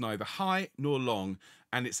this is neither high nor long.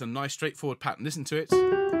 And it's a nice straightforward pattern. Listen to it.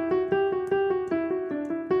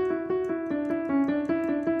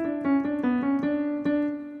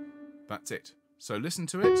 That's it. So listen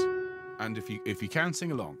to it, and if you can,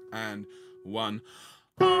 sing along. And 1.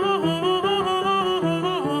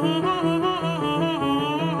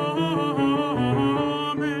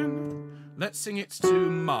 Amen. Let's sing it to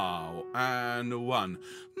Mao. And 1.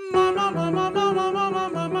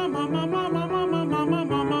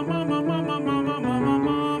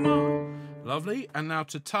 Lovely. And now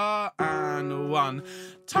to Ta. And 1.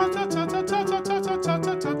 Ta ta ta ta ta ta ta ta ta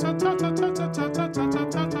ta ta ta ta ta ta ta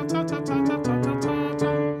ta ta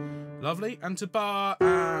ta. Lovely. And to Ba.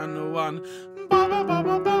 And 1.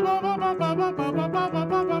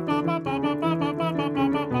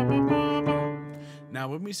 Now,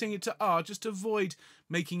 when we sing it to R, just avoid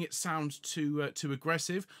making it sound too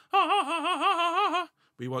aggressive.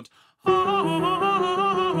 We want.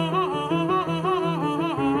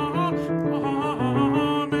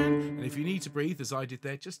 And if you need to breathe, as I did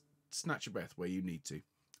there, just snatch a breath where you need to.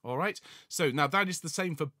 All right, so now that is the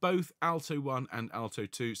same for both Alto 1 and Alto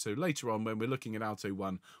 2. So later on, when we're looking at Alto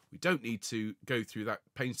 1, we don't need to go through that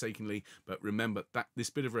painstakingly, but remember that this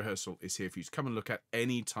bit of rehearsal is here for you to come and look at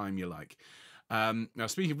any time you like. Now,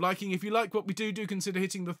 speaking of liking, if you like what we do consider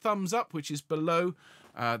hitting the thumbs up, which is below.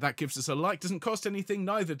 That gives us a like. Doesn't cost anything,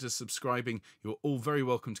 neither does subscribing. You're all very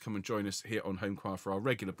welcome to come and join us here on Home Choir for our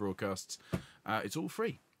regular broadcasts. It's all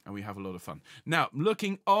free, and we have a lot of fun. Now,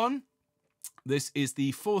 looking on, this is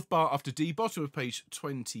the 4th bar after D, bottom of page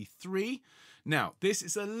 23. Now, this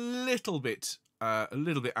is a little bit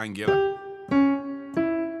angular.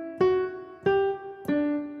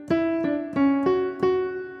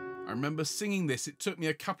 I remember singing this. It took me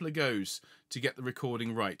a couple of goes to get the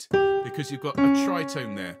recording right because you've got a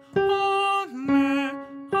tritone there.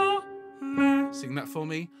 Sing that for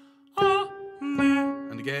me.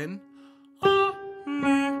 And again.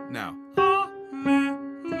 Now.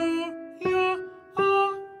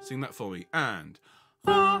 Sing that for me. And.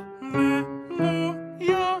 And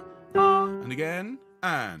again.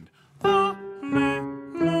 And.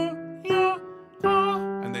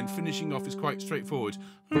 And then finishing off is quite straightforward.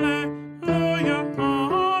 Alleluia,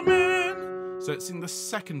 amen. So let's sing the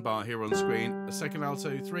 2nd bar here on screen. The 2nd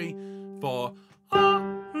alto, 3, 4.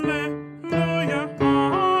 Alleluia,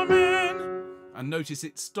 amen. And notice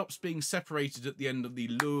it stops being separated at the end of the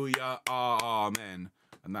Luia, amen.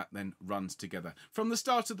 And that then runs together. From the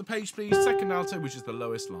start of the page, please. 2nd alto, which is the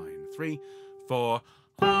lowest line. 3, 4.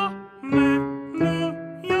 Alleluia,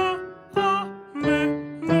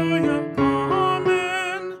 alleluia,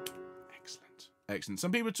 amen. Excellent. Excellent.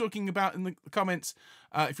 Some people are talking about in the comments,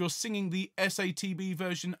 if you're singing the SATB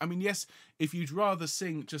version, I mean, yes, if you'd rather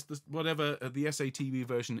sing just whatever the SATB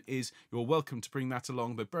version is, you're welcome to bring that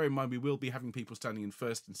along. But bear in mind, we will be having people standing in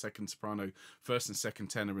 1st and 2nd soprano, 1st and 2nd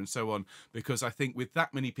tenor, and so on, because I think with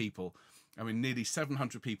that many people, I mean, nearly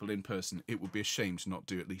 700 people in person, it would be a shame to not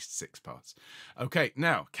do at least 6 parts. Okay,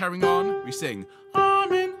 now, carrying on, we sing,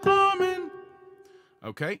 amen, amen.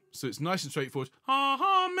 Okay, so it's nice and straightforward.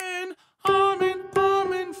 Amen, amen,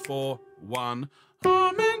 amen. 4, 1,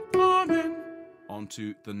 amen, amen. On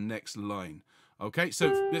to the next line. Okay,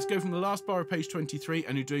 so let's go from the last bar of page 23,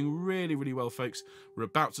 and you're doing really, really well, folks. We're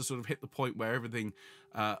about to sort of hit the point where everything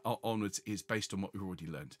onwards is based on what we've already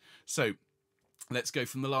learned. So Let's go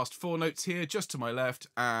from the last 4 notes here, just to my left,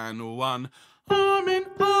 and 1, amen,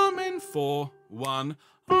 amen, 4, 1,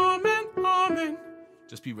 amen, amen.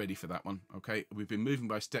 Just be ready for that one, okay? We've been moving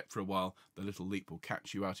by step for a while. The little leap will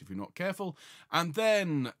catch you out if you're not careful. And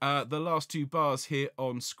then the last 2 bars here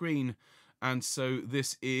on screen. And so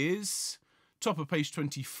this is top of page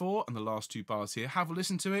 24, and the last 2 bars here. Have a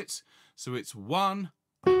listen to it. So it's 1.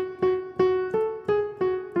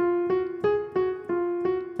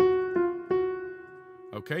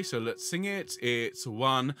 Okay, so let's sing it. It's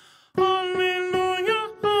 1. Hallelujah,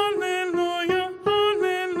 hallelujah,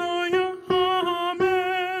 hallelujah,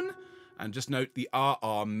 amen. And just note the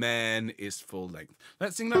amen is full length.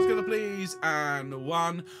 Let's sing that together, please. And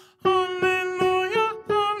 1. Hallelujah,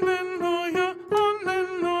 hallelujah,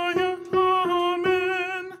 hallelujah,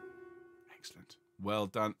 amen. Excellent. Well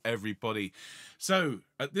done, everybody. So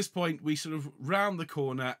at this point, we sort of round the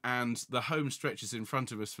corner and the home stretch is in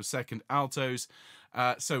front of us for second altos.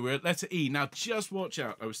 So we're at letter E. Now, just watch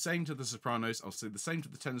out. I was saying to the sopranos, I'll say the same to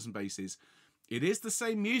the tenors and basses. It is the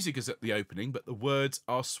same music as at the opening, but the words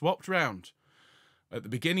are swapped round. At the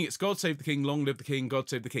beginning, it's God save the king, long live the king, God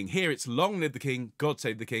save the king. Here, it's long live the king, God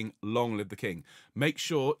save the king, long live the king. Make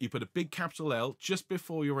sure you put a big capital L just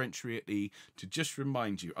before your entry at E to just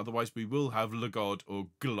remind you. Otherwise, we will have le God or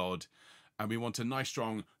glod. And we want a nice,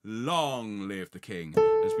 strong, long live the king.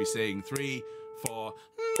 As we sing 3, 4,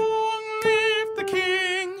 long live the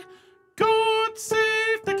king, God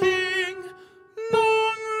save the king,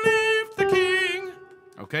 long live the king.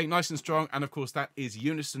 Okay, nice and strong. And of course, that is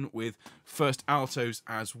unison with first altos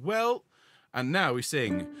as well. And now we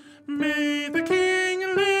sing, may the king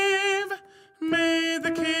live, may the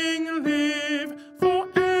king live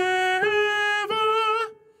forever.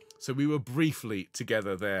 So we were briefly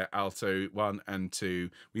together there, alto 1 and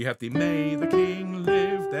 2. We have the may the king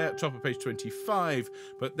live there at top of page 25.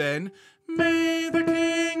 But then, may the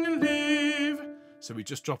king live. So we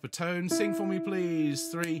just drop a tone. Sing for me, please.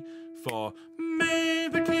 3, 4. May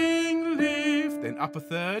the king live. Then up a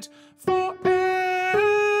third. Forever.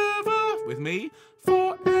 With me.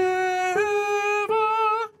 Forever.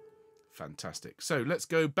 Fantastic. So let's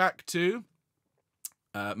go back to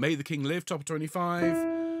May the King Live, top of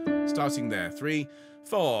 25. Starting there. 3,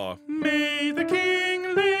 4. May the king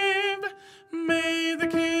live. May the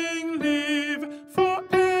king live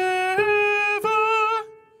forever.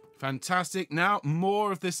 Fantastic. Now,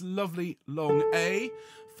 more of this lovely long A.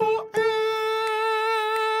 Forever.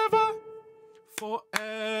 Forever.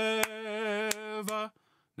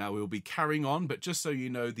 Now, we'll be carrying on, but just so you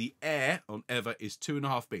know, the air on ever is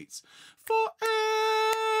 2.5 beats. Forever.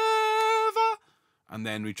 And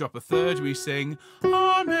then we drop a third, we sing,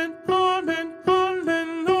 amen, amen,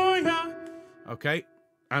 hallelujah. Okay,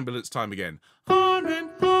 ambulance time again. Amen,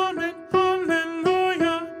 amen,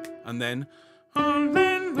 hallelujah. And then,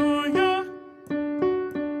 hallelujah.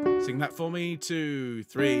 Sing that for me, 2,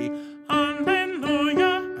 3,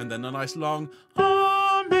 hallelujah. And then a nice long,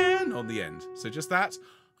 amen on the end. So just that,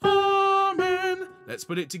 amen. Let's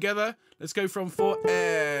put it together. Let's go from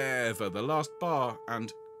forever, the last bar,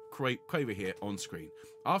 and quaver here on screen.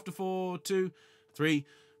 After 4, 2, 3,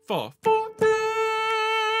 4. Forever,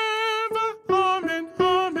 amen,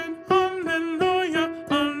 amen, hallelujah,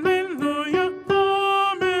 hallelujah,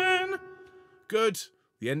 amen. Good.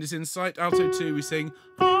 The end is in sight. Alto 2, we sing,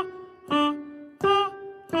 amen,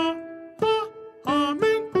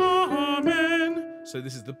 amen. So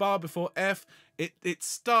this is the bar before F. It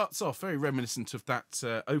starts off very reminiscent of that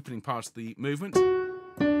opening part of the movement.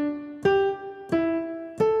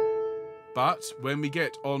 But when we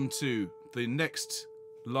get on to the next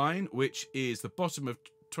line, which is the bottom of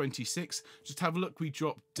 26, just have a look. We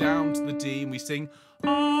drop down to the D and we sing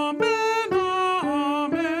amen,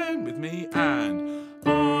 amen with me, and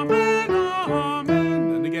amen, amen,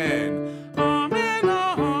 and again amen,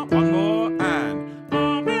 amen. One more, and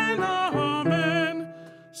amen, amen.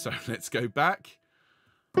 So let's go back.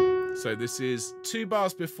 So this is 2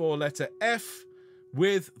 bars before letter F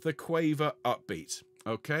with the quaver upbeat.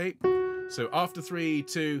 Okay. So after 3,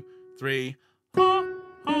 2, 3, amen,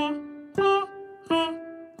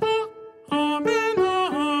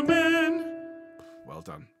 amen. Well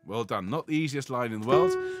done, well done. Not the easiest line in the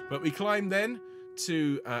world, but we climb then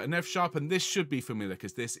to an F sharp, and this should be familiar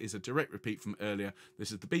because this is a direct repeat from earlier.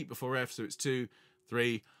 This is the beat before F, so it's 2,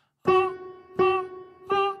 3.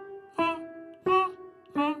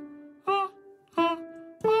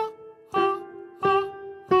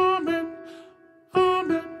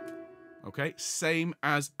 Okay, same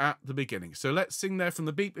as at the beginning. So let's sing there from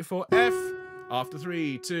the beat before F. After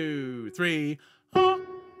 3, 2, 3.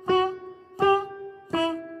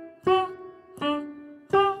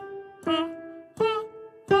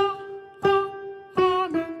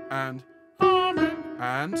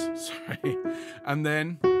 and, sorry, and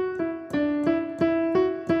then,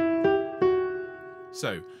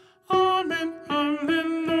 so, Amen,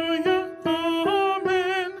 Hallelujah,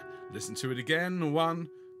 Amen. Listen to it again, 1,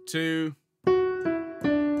 2.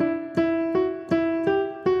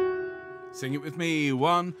 Sing it with me,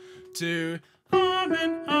 1, 2.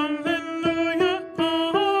 Amen, Hallelujah,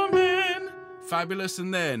 Amen. Fabulous,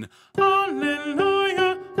 and then,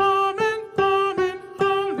 Hallelujah, Amen, Amen,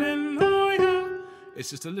 Hallelujah. It's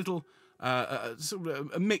just a little, sort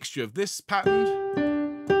of a mixture of this pattern,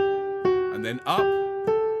 and then up,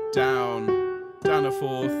 down, down a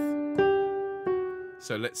fourth.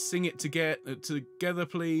 So let's sing it together,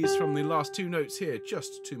 please, from the last 2 notes here,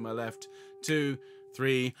 just to my left. 2,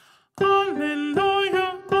 3.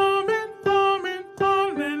 Hallelujah, Amen, Amen,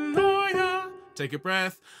 Hallelujah. Take a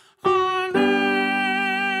breath. Hallelujah.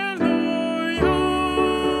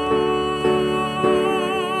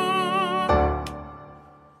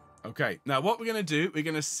 Okay, now what we're going to do, we're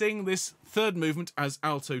going to sing this third movement as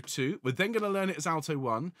alto 2. We're then going to learn it as alto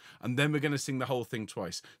 1, and then we're going to sing the whole thing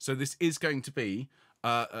twice. So this is going to be,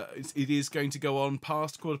 it is going to go on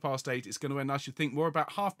past 8:15. It's going to end, I should think, more about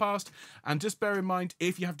 5:30. And just bear in mind,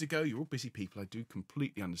 if you have to go, you're all busy people, I do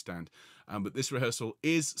completely understand. But this rehearsal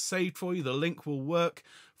is saved for you. The link will work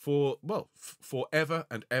for, well, forever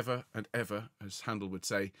and ever and ever, as Handel would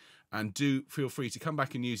say. And do feel free to come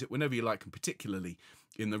back and use it whenever you like, and particularly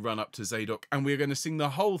in the run-up to Zadok. And we're going to sing the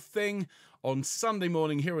whole thing on Sunday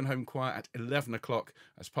morning here in Home Choir at 11 o'clock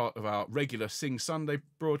as part of our regular Sing Sunday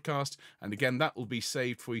broadcast. And again, that will be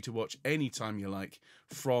saved for you to watch anytime you like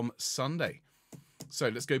from Sunday. So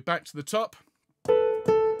let's go back to the top.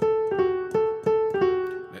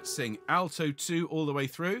 Let's sing alto 2 all the way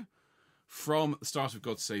through from the start of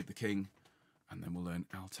God Save the King. And then we'll learn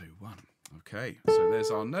alto 1. Okay, so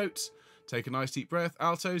there's our notes. Take a nice deep breath.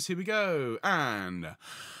 Altos, here we go. And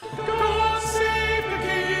God save the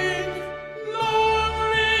King,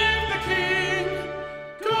 long live the King.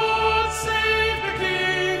 God save the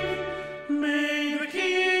King, may the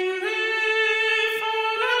King live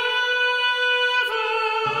forever.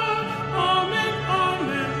 Amen,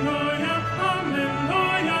 Alleluia,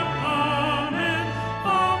 Alleluia, Amen.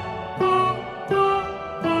 Oh, oh,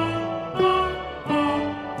 oh, oh, oh, oh, oh, oh, oh,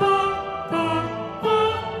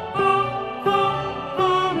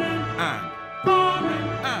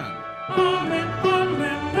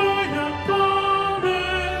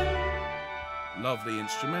 lovely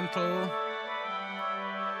instrumental.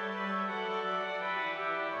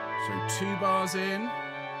 So 2 bars in.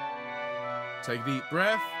 Take a deep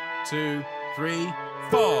breath. 2, 3,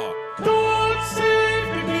 4. God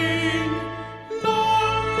save the King,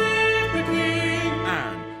 long live the King,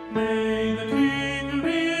 and may the King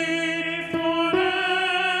live forever.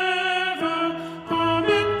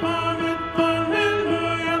 Amen, Amen,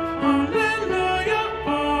 Alleluia, Alleluia,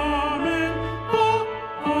 Amen. Oh,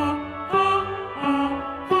 oh, oh, oh,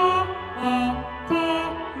 oh,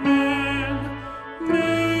 oh, Amen.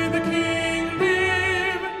 May the King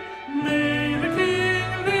live, may the King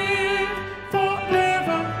live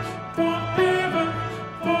forever, forever,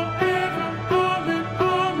 forever.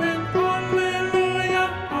 Amen, Amen,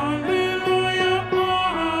 Alleluia, Alleluia,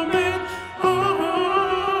 Amen.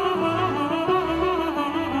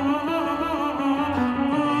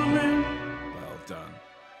 Amen. Well done.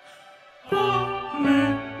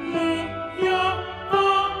 Alleluia,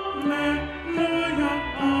 Alleluia,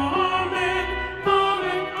 Amen,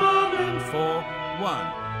 Amen, Amen. 4, 1.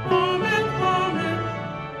 Amen, Amen.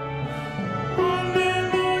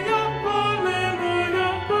 Alleluia, Alleluia,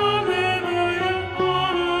 Alleluia,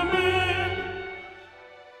 Amen.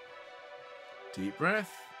 Deep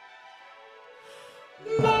breath.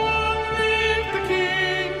 Long live the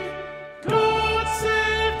King, God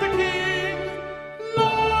save the King,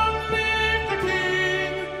 long live the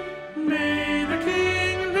King, may the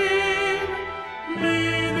King live,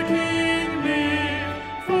 may the King live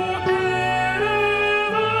forever,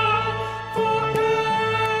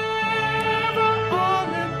 forever.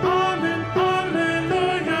 Amen, Amen,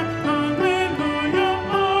 Alleluia, Alleluia,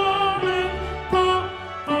 Amen. Oh,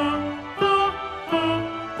 oh, oh, oh, oh,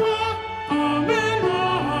 Amen,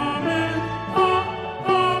 Amen.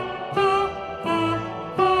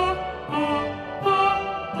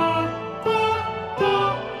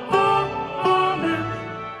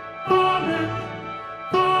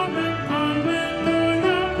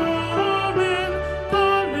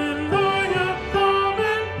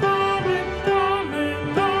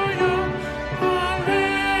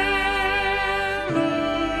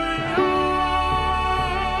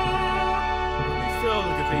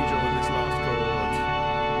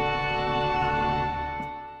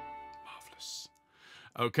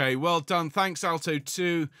 Okay, well done. Thanks, alto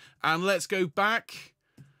 2. And let's go back,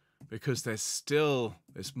 because there's still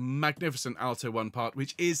this magnificent alto 1 part,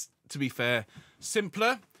 which is, to be fair,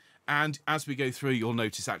 simpler. And as we go through, you'll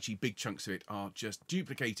notice actually big chunks of it are just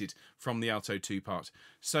duplicated from the alto 2 part.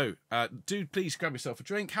 So do please grab yourself a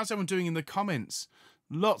drink. How's everyone doing in the comments?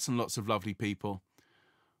 Lots and lots of lovely people.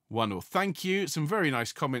 Wonderful. Thank you. Some very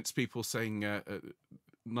nice comments. People saying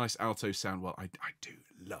nice alto sound. Well, I do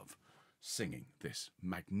love singing this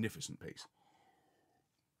magnificent piece.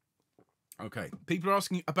 Okay, people are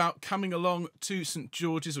asking about coming along to St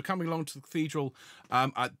George's or coming along to the cathedral.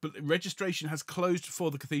 Registration has closed for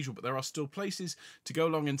the cathedral, but there are still places to go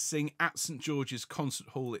along and sing at St George's Concert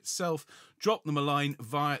Hall itself. Drop them a line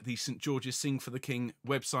via the St George's Sing for the King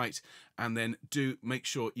website, and then do make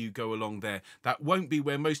sure you go along there. That won't be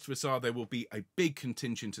where most of us are. There will be a big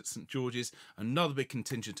contingent at St George's, another big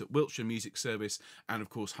contingent at Wiltshire Music Service, and of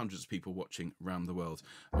course hundreds of people watching around the world.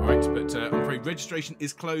 All right, but I'm afraid registration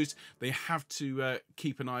is closed. They have to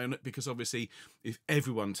keep an eye on it, because obviously if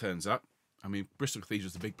everyone turns up, I mean, Bristol Cathedral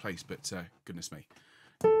is a big place, but goodness me,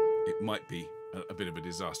 it might be a bit of a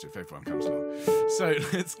disaster if everyone comes along. So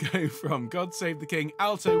let's go from God Save the King,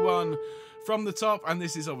 alto 1 from the top, and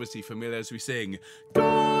this is obviously familiar as we sing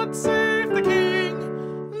God Save the King,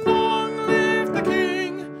 long live the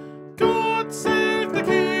King, God save the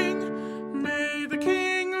King, may the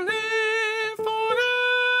King live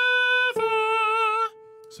forever.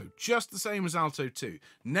 So just the same as alto 2.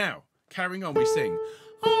 Now, carrying on, we sing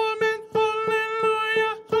Amen,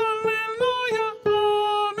 Hallelujah, Hallelujah,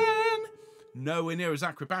 Amen. Nowhere near as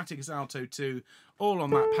acrobatic as alto 2, all on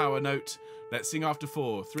that power note. Let's sing after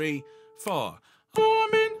 4, 3, 4.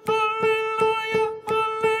 Amen, Hallelujah,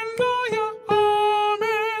 Hallelujah,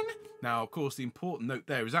 Amen. Now, of course, the important note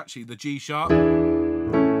there is actually the G sharp,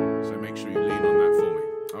 so make sure you lean on that for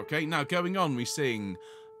me. Okay, now going on, we sing,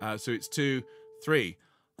 so it's 2, 3.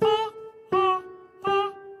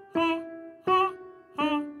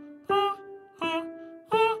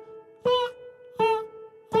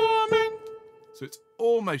 So it's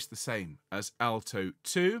almost the same as alto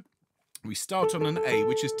 2. We start on an A,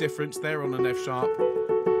 which is different. They're on an F sharp,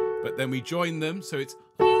 but then we join them, so it's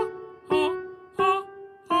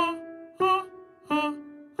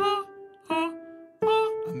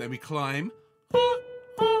and then we climb.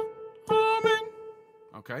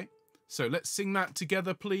 Okay, so let's sing that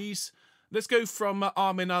together, please. Let's go from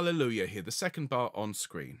Amen, Alleluia here, the second bar on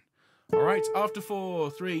screen. All right, after 4,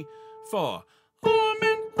 3, 4.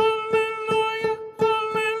 Amen, Alleluia,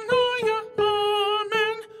 Alleluia,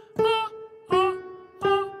 Amen.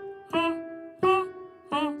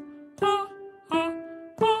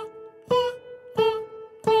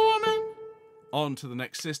 Amen. On to the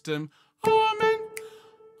next system. Amen,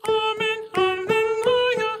 Amen,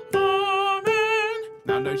 Alleluia, Amen.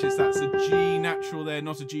 Now notice that's a G natural there,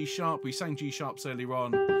 not a G sharp. We sang G sharps earlier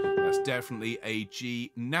on. That's definitely a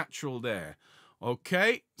G natural there.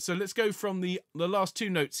 Okay, so let's go from the last 2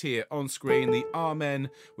 notes here on screen, the Amen,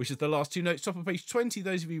 which is the last 2 notes, top of page 20,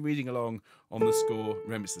 those of you reading along on the score,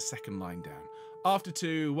 remember it's the second line down. After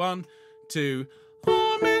 2, 1, 2,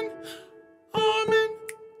 Amen, Amen,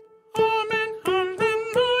 Amen,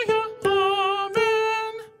 Hallelujah,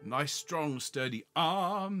 Amen. Nice, strong, sturdy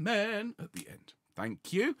Amen at the end.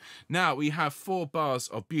 Thank you. Now we have 4 bars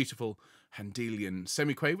of beautiful Handelian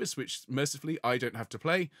semiquavers, which mercifully I don't have to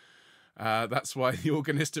play. That's why the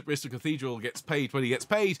organist at Bristol Cathedral gets paid when he gets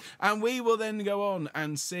paid. And we will then go on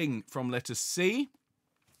and sing from letter C.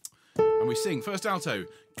 And we sing first alto.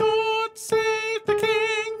 God save the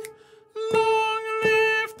King, long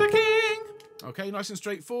live the King. Okay, nice and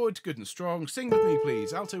straightforward, good and strong. Sing with me,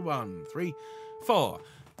 please. Alto 1, 3, 4.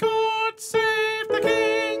 God save the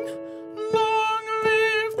King, long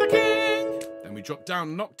live the King. Then we drop down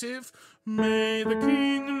an octave. May the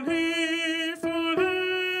King live forever.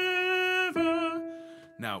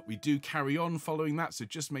 Now, we do carry on following that, so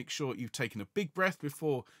just make sure you've taken a big breath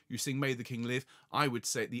before you sing May the King Live. I would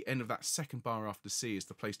say at the end of that second bar after C is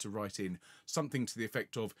the place to write in something to the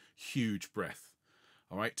effect of huge breath.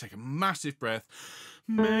 All right, take a massive breath.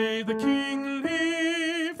 May the King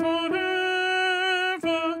live forever.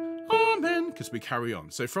 Amen. Because we carry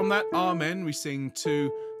on. So from that Amen, we sing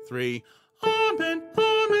 2, 3. Amen,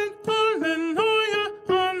 Amen, Hallelujah,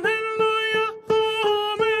 Hallelujah,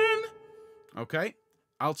 Amen. Okay.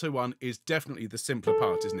 Alto 1 is definitely the simpler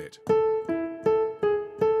part, isn't it?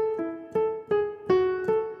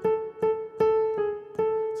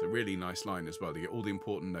 It's a really nice line as well to get all the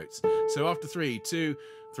important notes. So after 3, 2,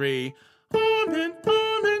 3. Amen,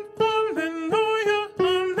 Amen, Hallelujah,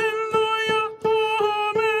 Hallelujah,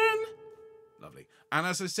 Amen. Lovely. And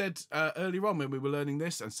as I said earlier on when we were learning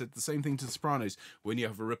this, and said the same thing to the sopranos, when you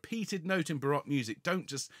have a repeated note in Baroque music, don't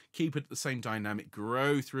just keep it at the same dynamic.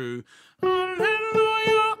 Grow through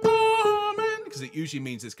Alleluia, Amen, because it usually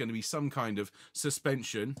means there's going to be some kind of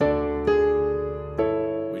suspension,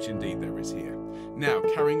 which indeed there is here. Now,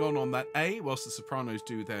 carrying on that A, whilst the sopranos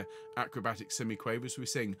do their acrobatic semiquavers, we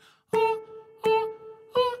sing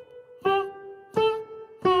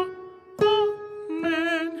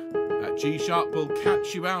G sharp will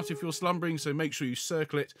catch you out if you're slumbering, so make sure you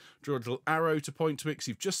circle it, draw a little arrow to point to it, because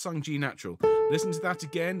you've just sung G natural. Listen to that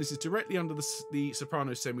again. This is directly under the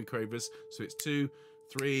soprano semiquavers, so it's 2,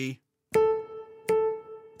 3.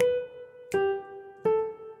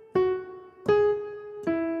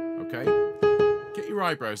 Okay, get your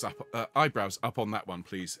eyebrows up on that one,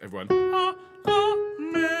 please, everyone.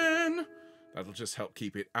 Amen. That'll just help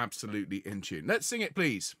keep it absolutely in tune. Let's sing it,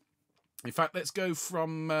 please. In fact, let's go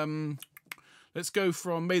from May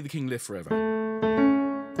the King Live Forever.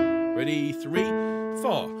 Ready? 3,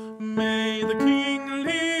 4. May the King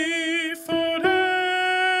live forever.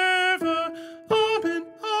 Amen,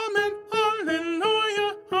 amen,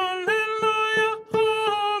 alleluia, alleluia,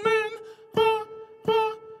 amen.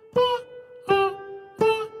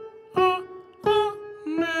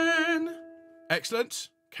 Amen. Excellent.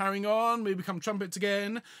 Carrying on, we become trumpets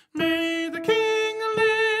again. May the King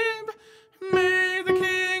live. May the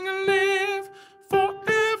King live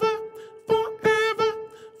forever, forever,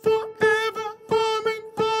 forever. Amen,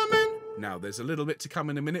 amen. Now, there's a little bit to come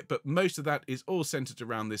in a minute, but most of that is all centered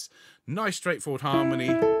around this nice, straightforward harmony.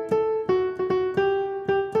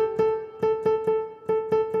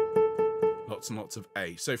 Lots and lots of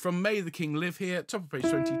A. So from May the King Live here, top of page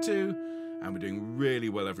 22, and we're doing really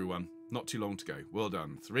well, everyone. Not too long to go. Well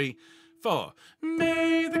done. 3, 4.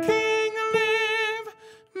 May the King live.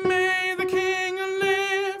 May the King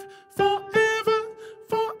live forever,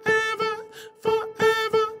 forever,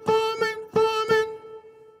 forever. Amen, amen.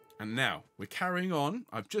 And now we're carrying on.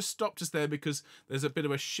 I've just stopped us there because there's a bit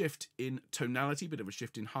of a shift in tonality, bit of a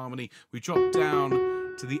shift in harmony. We drop down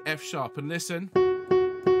to the F sharp and listen.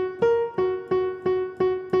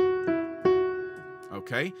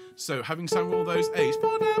 Okay, so having sung all those A's,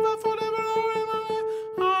 forever, forever,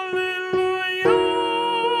 hallelujah.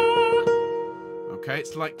 Okay,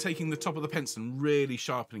 it's like taking the top of the pencil and really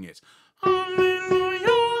sharpening it. Hallelujah.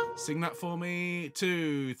 Sing that for me.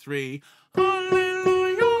 2, 3.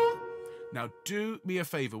 Hallelujah. Now, do me a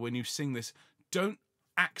favour when you sing this, don't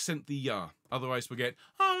accent the ya. Otherwise, we'll get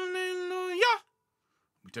hallelujah.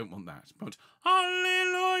 We don't want that. But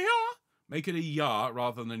hallelujah. Make it a ya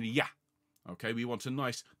rather than a ya. Okay, we want a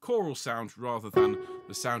nice choral sound rather than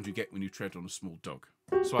the sound you get when you tread on a small dog.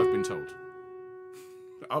 So I've been told.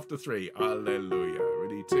 After 3, hallelujah.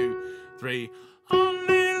 Ready? 2, 3,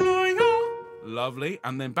 hallelujah. Lovely.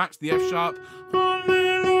 And then back to the F sharp.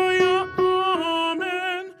 Hallelujah,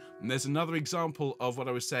 amen. And there's another example of what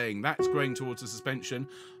I was saying. That's going towards the suspension.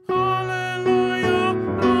 Hallelujah,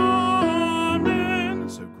 amen.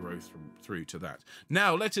 So grow through to that.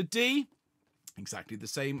 Now, letter D. Exactly the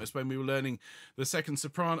same as when we were learning the second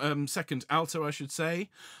soprano, second alto, I should say.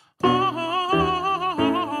 Amen.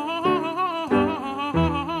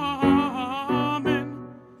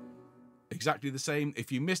 Exactly the same.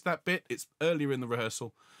 If you missed that bit, it's earlier in the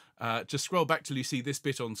rehearsal. Just scroll back till you see this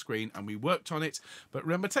bit on screen, and we worked on it. But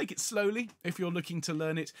remember, take it slowly if you're looking to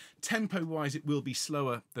learn it. Tempo-wise, it will be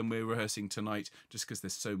slower than we're rehearsing tonight, just because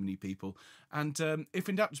there's so many people. And if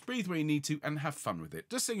in doubt, just breathe where you need to and have fun with it.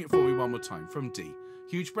 Just sing it for me one more time from D.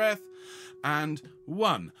 Huge breath. And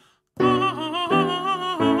 1. Amen.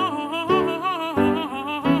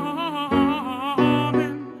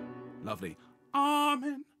 Lovely.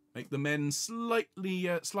 Amen. Make the men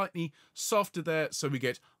slightly softer there, so we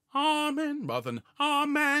get amen rather than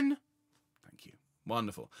amen. Thank you.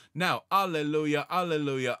 Wonderful. Now, alleluia,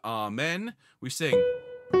 alleluia, amen. We sing.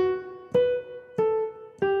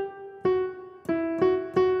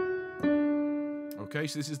 Okay,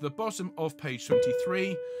 so this is the bottom of page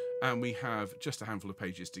 23, and we have just a handful of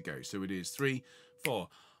pages to go. So it is 3, 4.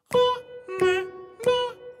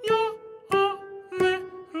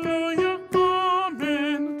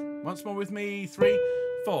 Once more with me. 3,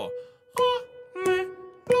 4.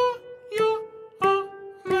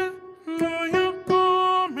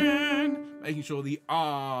 Making sure the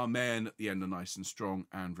amen at the end are nice and strong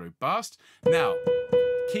and robust. Now,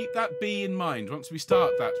 keep that B in mind once we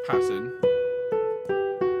start that pattern,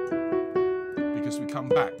 because we come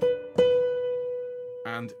back.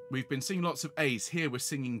 And we've been singing lots of A's. Here we're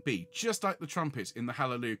singing B, just like the trumpet in the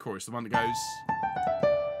Hallelujah chorus, the one that goes.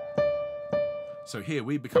 So here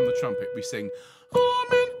we become the trumpet. We sing,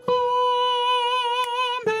 amen,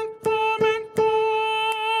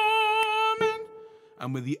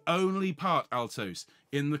 And we're the only part, altos,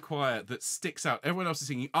 in the choir that sticks out. Everyone else is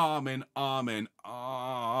singing Amen, Amen,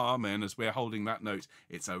 Amen as we're holding that note.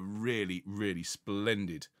 It's a really, really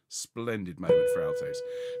splendid moment for altos.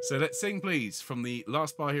 So let's sing, please, from the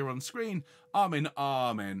last bar here on screen. Amen,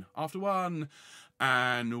 Amen. After 1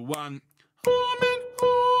 and 1. Amen,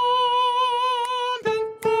 Amen,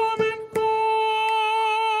 Amen,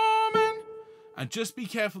 Amen. And just be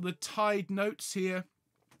careful the tied notes here.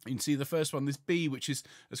 You can see the first one, this B, which has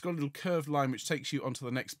got a little curved line which takes you onto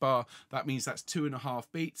the next bar. That means that's 2.5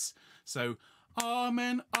 beats. So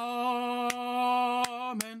Amen, Amen,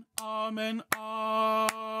 Amen,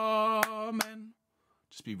 Amen.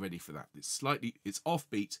 Just be ready for that. It's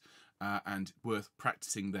offbeat and worth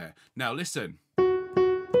practicing there. Now listen.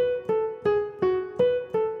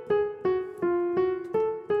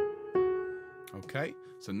 Okay,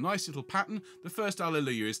 so nice little pattern. The first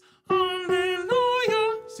Alleluia is Alleluia.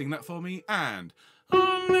 Sing that for me. And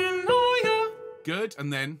Alleluia. Good.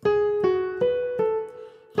 And then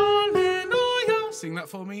Alleluia. Sing that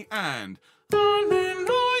for me. And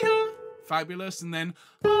Alleluia. Fabulous. And then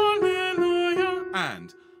Alleluia.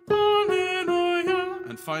 And Alleluia.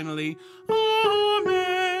 And finally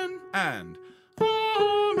Amen. And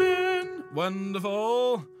Amen.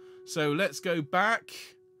 Wonderful. So let's go back.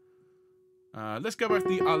 Let's go back to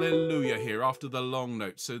the Alleluia here after the long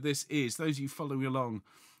note. So this is, those of you following along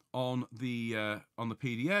on the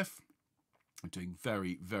PDF are doing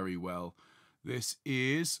very, very well. This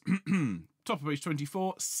is top of page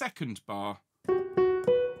 24, second bar,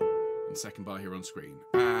 and second bar here on screen.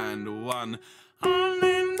 And 1.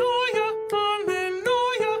 Alleluia,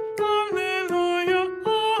 Alleluia, Alleluia,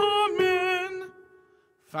 Amen.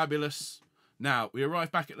 Fabulous. Now, we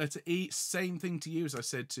arrive back at letter E. Same thing to you as I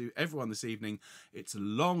said to everyone this evening. It's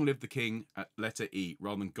long live the King at letter E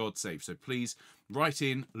rather than God save. So please write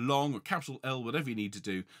in long or capital L, whatever you need to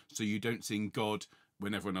do, so you don't sing God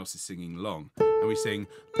when everyone else is singing long. And we sing,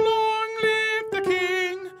 long live the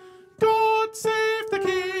King, God save the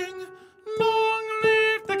King, long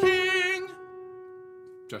live the King.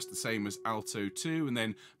 Just the same as alto 2, and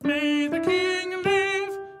then may the King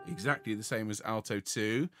live. Exactly the same as alto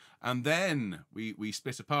 2. And then we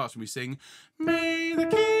split apart and we sing, may the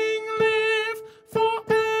King live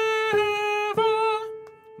forever.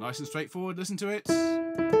 Nice and straightforward. Listen to it.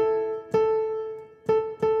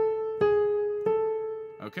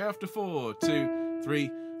 Okay, after 4, 2,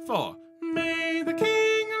 3, 4. May the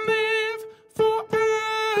King live forever.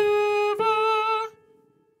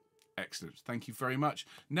 Excellent. Thank you very much.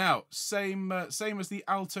 Now, same as the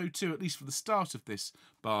alto 2, at least for the start of this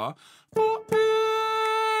bar. Forever.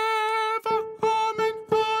 Amen.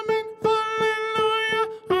 Amen. Hallelujah.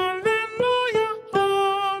 Hallelujah.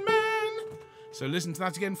 Amen. So listen to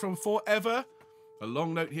that again from forever. A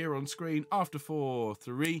long note here on screen. After 4,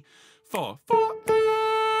 3, 4. Forever.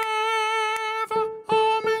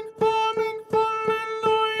 Amen. Amen.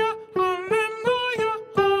 Hallelujah. Hallelujah.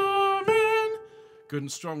 Amen. Good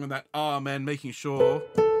and strong on that Amen, making sure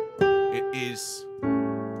it is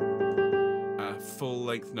a full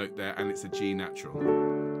length note there and it's a G natural.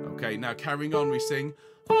 Okay, now carrying on, we sing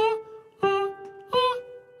Amen,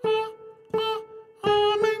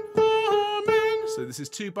 Amen. So this is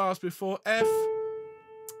 2 bars before F.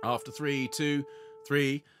 After 3, 2,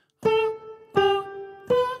 3. Amen,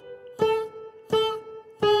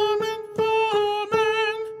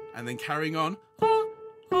 Amen. And then carrying on.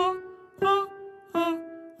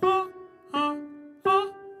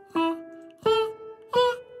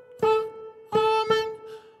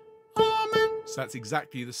 So that's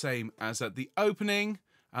exactly the same as at the opening.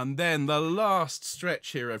 And then the last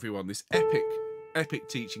stretch here, everyone, this epic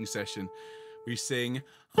teaching session. We sing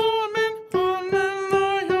Amen,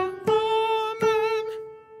 Hallelujah, Amen.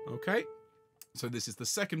 Okay, so this is the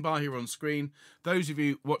second bar here on screen. Those of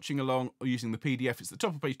you watching along or using the PDF, it's the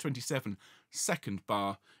top of page 27, second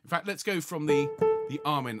bar. In fact, let's go from the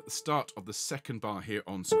Amen at the start of the second bar here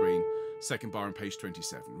on screen. Second bar on page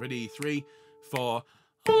 27. Ready? 3, 4.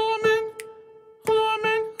 Amen.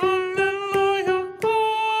 Amen, Hallelujah,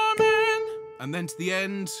 Amen. And then to the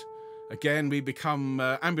end, again, we become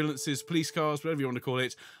ambulances, police cars, whatever you want to call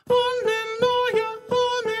it. Hallelujah,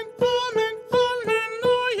 Amen, Amen,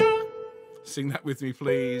 Hallelujah. Sing that with me,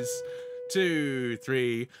 please. 2,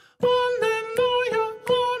 3. Hallelujah,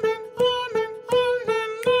 Amen, Amen,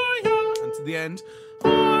 Hallelujah. And to the end.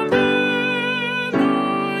 Hallelujah.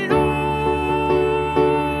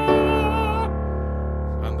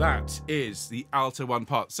 That is the alto 1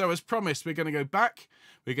 part. So as promised, we're going to go back.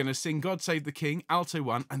 We're going to sing God Save the King, alto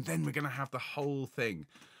 1, and then we're going to have the whole thing.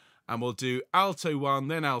 and we'll do alto 1,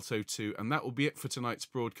 then alto 2, and that will be it for tonight's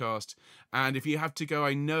broadcast. And if you have to go,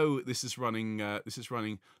 I know this is running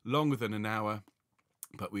longer than an hour,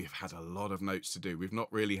 but we've had a lot of notes to do. We've not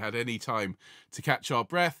really had any time to catch our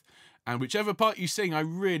breath. And whichever part you sing, I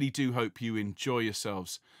really do hope you enjoy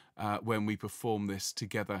yourselves when we perform this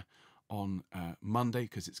together on Monday,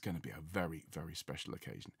 because it's going to be a very, very special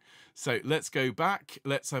occasion. So let's go back.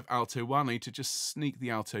 Let's have alto 1. I need to just sneak the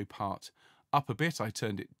alto part up a bit. I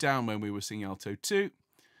turned it down when we were singing alto 2.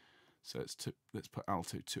 So let's put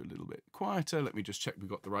alto 2 a little bit quieter. Let me just check we've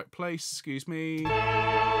got the right place. Excuse me.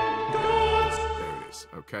 There it is.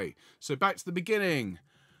 Okay, so back to the beginning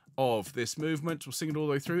of this movement. We'll sing it all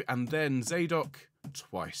the way through, and then Zadok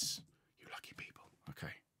twice. You lucky people.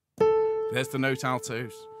 Okay. There's the note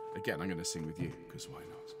altos. Again, I'm going to sing with you, because why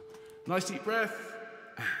not? Nice deep breath,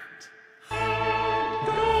 and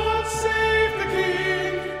God save the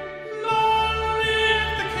King, long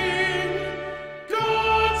live the King,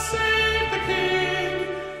 God save the King,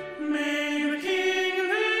 may the King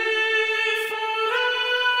live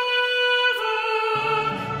forever.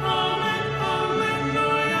 Amen,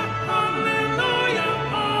 alleluia, alleluia,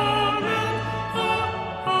 amen.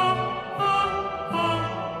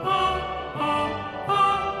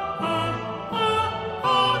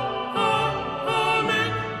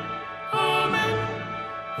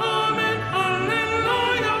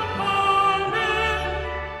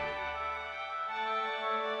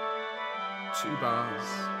 Two bars.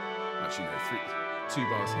 Actually, no, two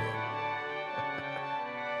bars here.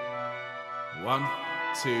 1,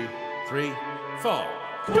 2, 3, 4.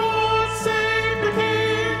 God save the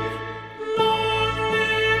King, long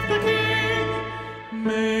live the King,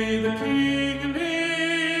 may the King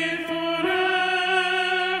live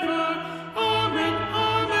forever. Amen,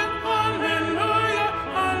 amen, alleluia,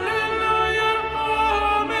 alleluia,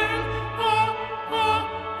 amen.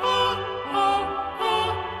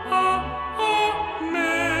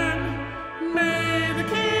 Amen. May the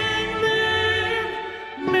King live,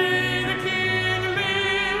 may the King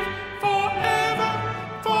live forever,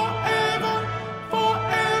 forever,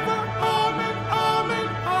 forever. Amen, amen,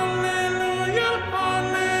 alleluia,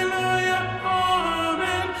 alleluia,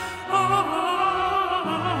 amen. Amen.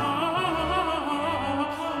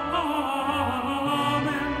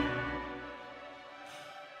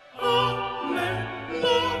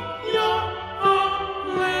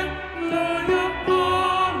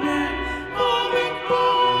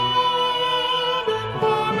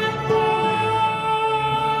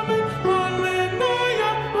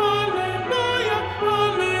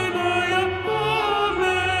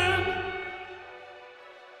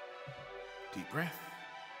 Deep breath.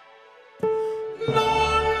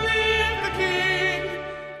 Long live the King,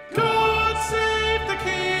 God save the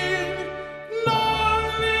King, long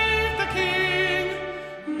live the King,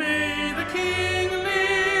 may the King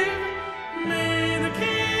live, may the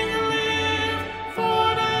King live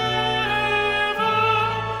forever,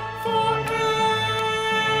 forever.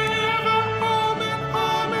 Amen,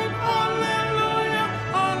 amen, alleluia,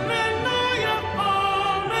 alleluia,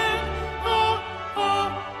 amen.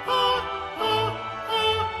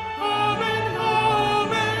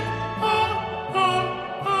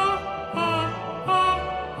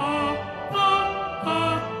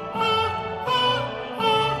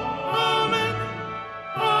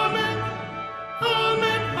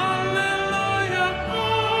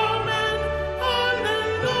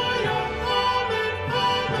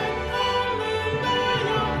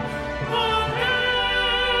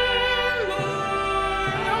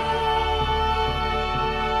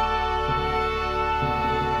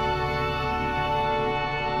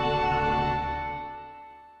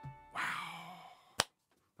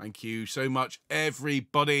 Thank you so much,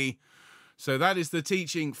 everybody. So that is the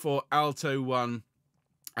teaching for alto 1.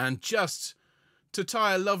 And just to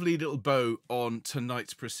tie a lovely little bow on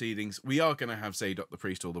tonight's proceedings, we are going to have Zadok the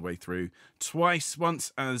priest all the way through twice,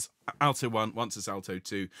 once as alto 1, once as alto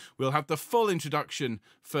 2. We'll have the full introduction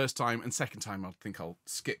first time, and second time I think I'll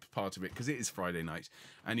skip part of it because it is Friday night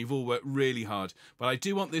and you've all worked really hard. But I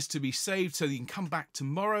do want this to be saved so that you can come back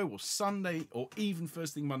tomorrow or Sunday or even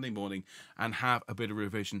first thing Monday morning and have a bit of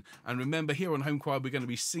revision. And remember, here on Home Choir we're going to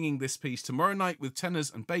be singing this piece tomorrow night with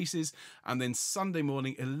tenors and basses, and then Sunday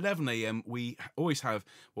morning 11 AM we always have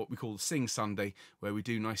what we call Sing Sunday, where we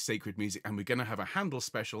do nice sacred music, and we're going to have a Handel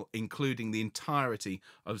special including the entirety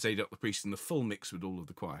of Zadok the priest in the full mix with all of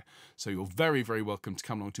the choir. So you're very, very welcome to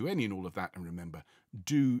come along to any and all of that. And remember,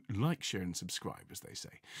 do like, share and subscribe, as they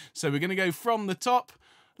say. So we're going to go from the top.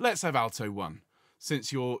 Let's have alto 1.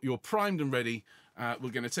 Since you're primed and ready,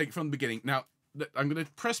 we're going to take it from the beginning. Now, I'm going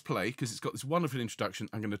to press play because it's got this wonderful introduction.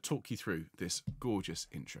 I'm going to talk you through this gorgeous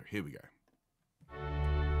intro. Here we go.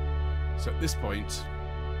 So at this point,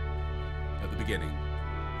 at the beginning,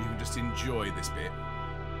 you can just enjoy this bit.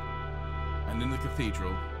 And in the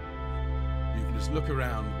cathedral, you can just look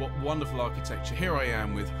around. What wonderful architecture. Here I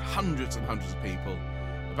am with hundreds and hundreds of people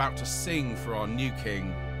about to sing for our new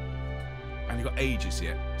king. And you've got ages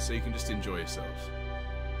yet, so you can just enjoy yourselves.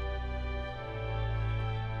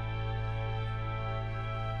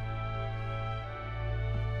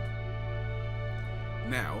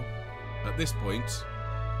 Now, at this point,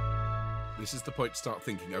 this is the point to start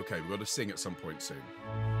thinking, okay, we've got to sing at some point soon.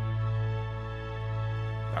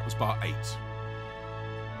 That was bar 8.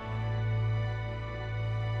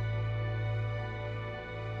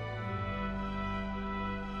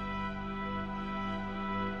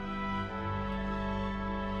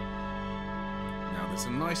 Now, there's a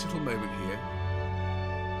nice little moment here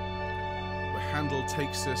where Handel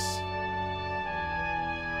takes us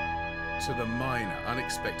to the minor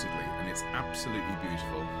unexpectedly, and it's absolutely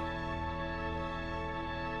beautiful.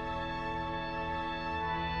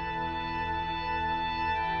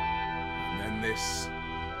 And then this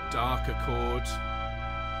darker chord.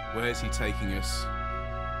 Where's he taking us?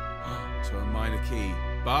 To a minor key.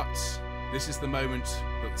 But this is the moment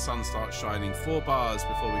that the sun starts shining. 4 bars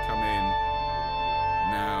before we come in.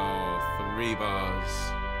 Now 3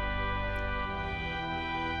 bars.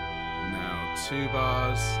 Now 2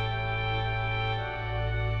 bars.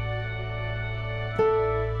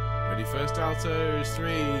 Ready, first altos,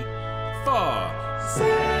 3, 4.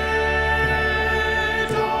 Zadok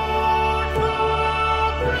the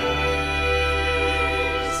priest,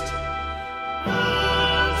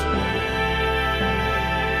 and Nathan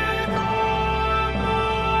the prophet,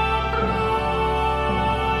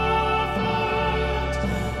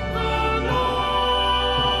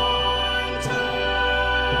 anointed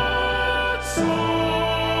Son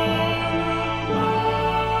of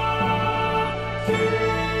King.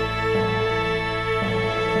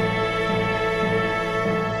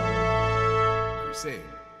 Sing.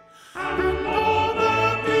 And all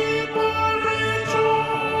the people rejoiced.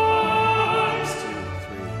 2,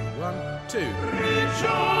 3, 1, 2.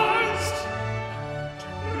 Rejoiced,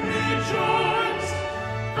 rejoiced,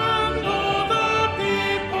 and all the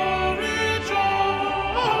people rejoiced.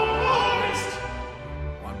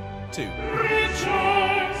 1, 2.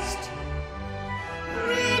 Rejoiced,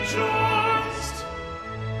 rejoiced,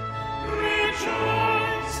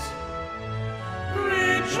 rejoiced,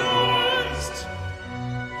 rejoiced.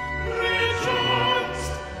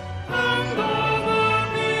 Rejoiced, and all the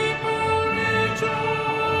people rejoiced.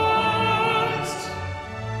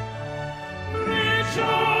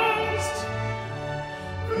 Rejoiced,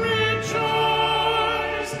 rejoiced,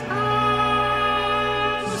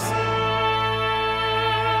 and said.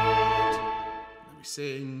 Let me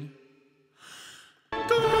sing.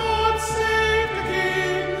 God save the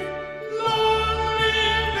King, long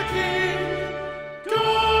live the King.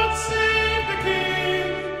 God save the King.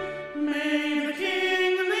 May the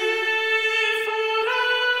King live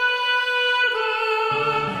forever.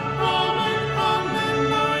 Amen,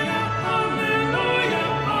 alleluia, alleluia,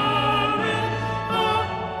 amen.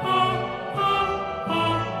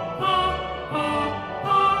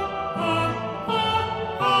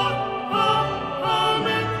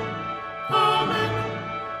 Amen,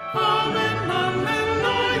 amen, amen,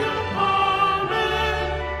 alleluia, amen.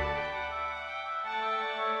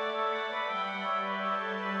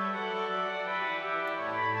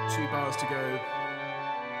 2 bars to go.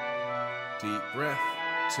 Deep breath.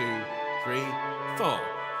 2, 3, 4.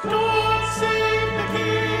 God save the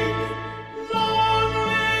King. Long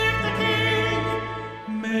live the King.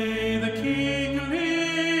 May the King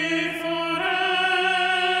live forever.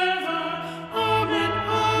 Amen,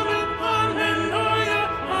 amen, alleluia,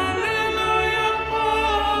 alleluia,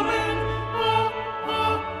 amen.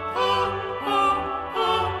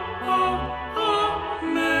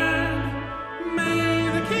 Amen. May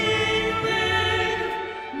the King live.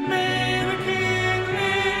 May the King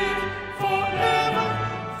live forever,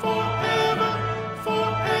 forever,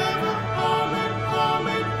 forever.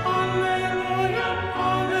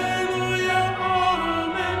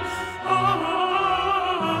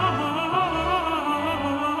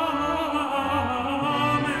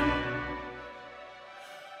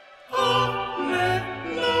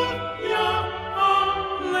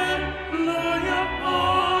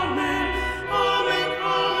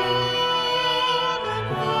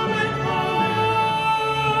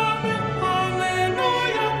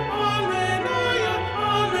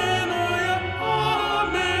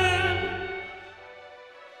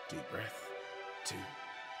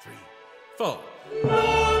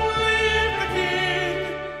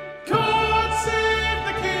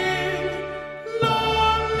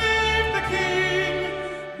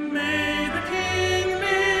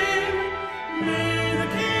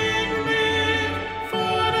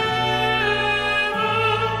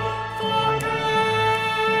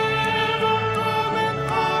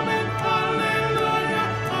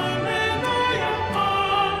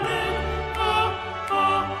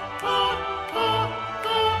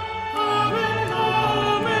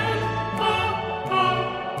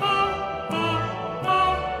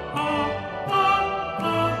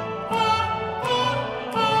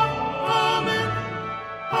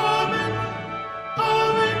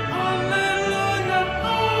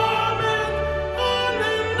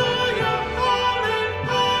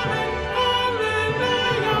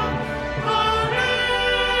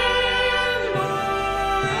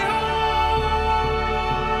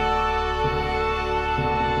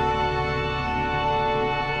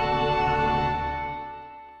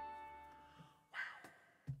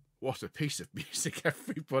 What a piece of music,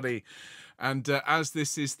 everybody. And as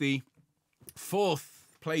this is the 4th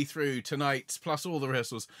playthrough tonight, plus all the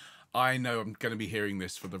rehearsals, I know I'm going to be hearing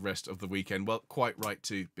this for the rest of the weekend. Well, quite right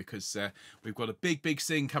too, because we've got a big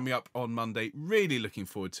sing coming up on Monday. Really looking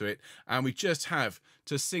forward to it. And we just have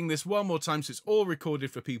to sing this one more time, so it's all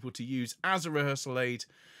recorded for people to use as a rehearsal aid.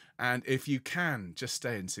 And if you can, just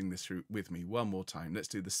stay and sing this through with me one more time. Let's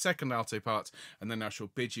do the second alto part, and then I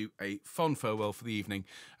shall bid you a fond farewell for the evening.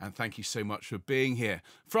 And thank you so much for being here.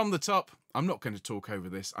 From the top, I'm not going to talk over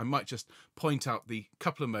this. I might just point out the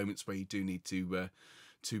couple of moments where you do need to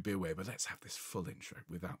be aware. But let's have this full intro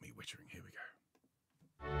without me wittering. Here we go.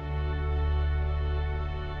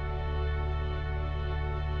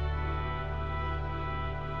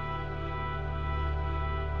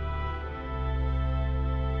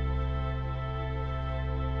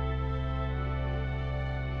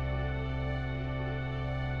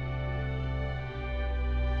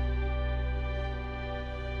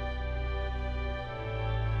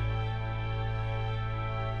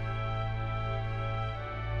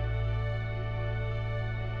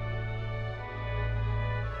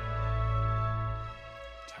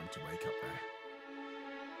 Time to wake up there.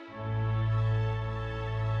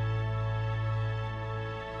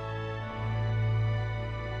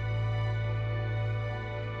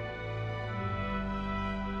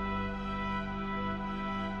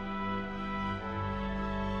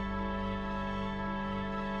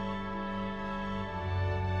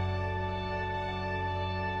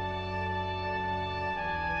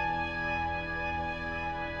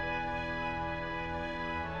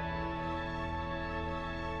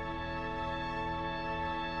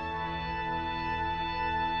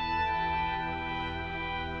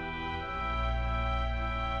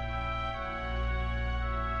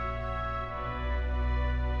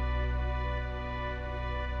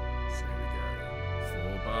 So here we go.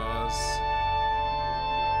 4 bars.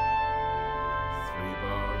 3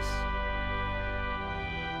 bars.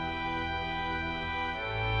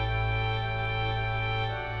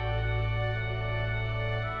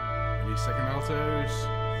 Ready, second altos.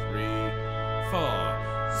 3, 4.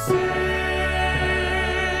 Zadok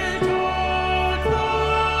the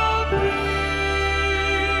priest,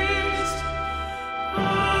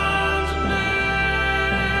 and Nathan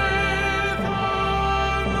the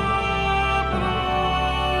prophet,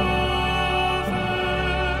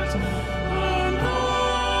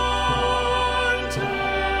 anointed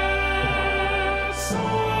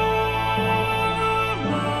Solomon,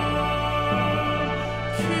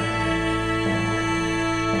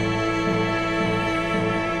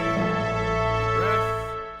 breath.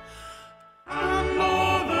 And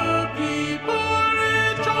all the people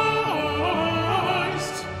rejoiced,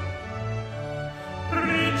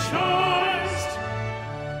 rejoiced,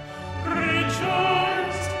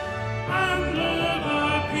 rejoiced, and all the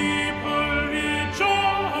people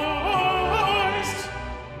rejoiced,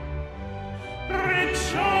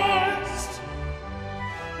 rejoiced,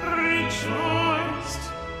 rejoiced,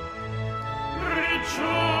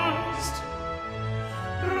 rejoiced,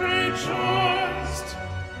 rejoiced,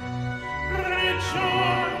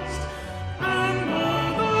 rejoiced, and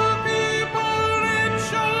all the people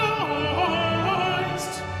rejoiced,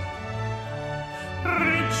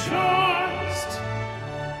 rejoiced,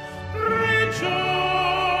 rejoiced,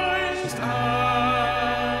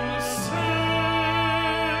 and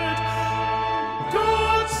said,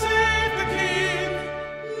 God save the King,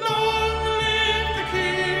 long live the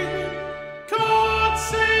King, God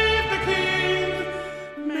save the King,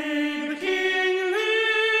 may the King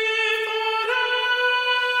live forever.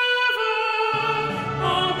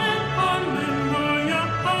 Amen, hallelujah,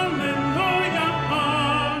 hallelujah,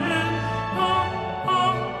 amen.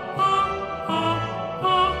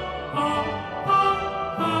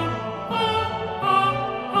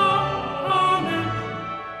 Amen,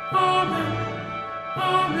 amen,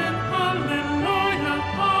 amen, hallelujah,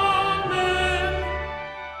 amen.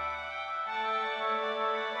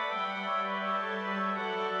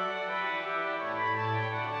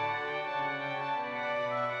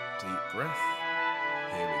 Deep breath.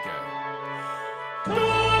 Here we go.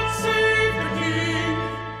 God save the King,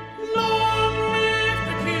 long live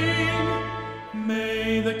the King, may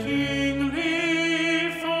the King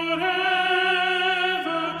live forever.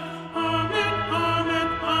 Amen, amen,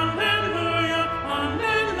 hallelujah,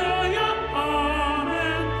 hallelujah,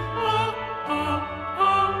 amen.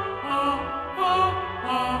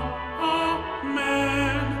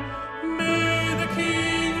 Amen. May the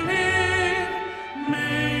King live,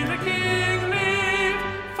 may the King live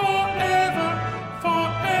forever.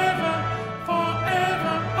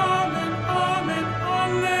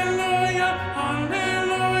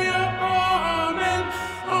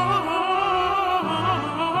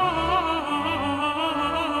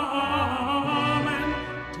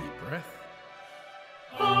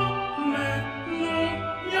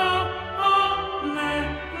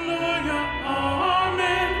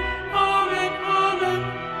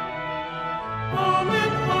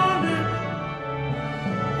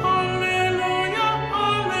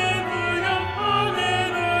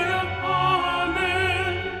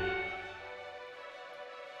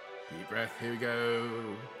 Deep breath, here we go.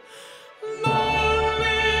 Long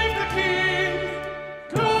live the King!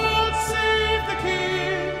 God save the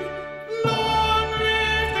King! Long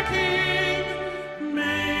live the King!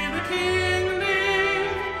 May the King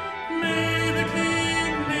live! May the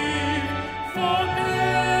King live forever!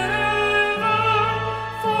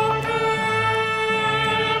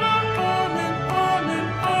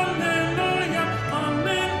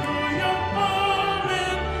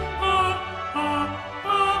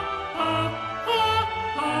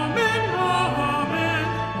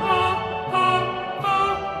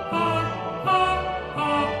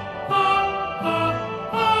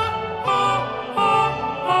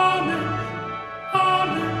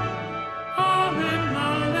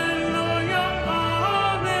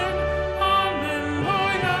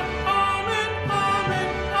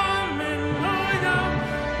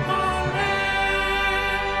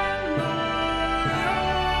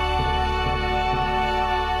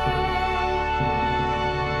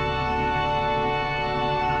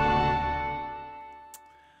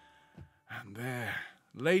 And there,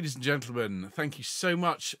 ladies and gentlemen, thank you so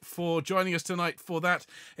much for joining us tonight for that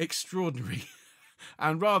extraordinary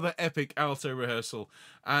and rather epic alto rehearsal.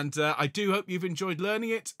 And I do hope you've enjoyed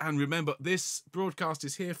learning it. And remember, this broadcast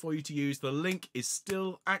is here for you to use. The link is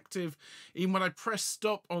still active. Even when I press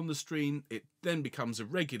stop on the stream, it then becomes a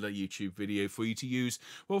regular YouTube video for you to use,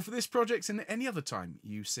 well, for this project and any other time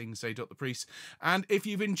you sing Zadok the Priest. And if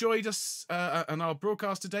you've enjoyed us and our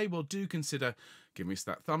broadcast today, well, do consider giving us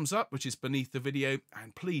that thumbs up, which is beneath the video,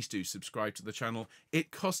 and please do subscribe to the channel.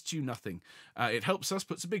 It costs you nothing. It helps us,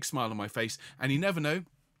 puts a big smile on my face, and you never know,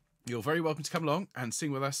 you're very welcome to come along and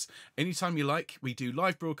sing with us anytime you like. We do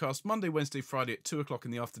live broadcast Monday, Wednesday, Friday at 2 o'clock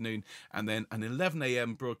in the afternoon, and then an 11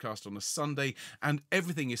 a.m. broadcast on a Sunday, and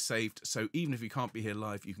everything is saved, so even if you can't be here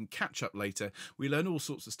live, you can catch up later. We learn all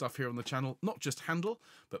sorts of stuff here on the channel, not just Handel,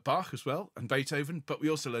 but Bach as well, and Beethoven, but we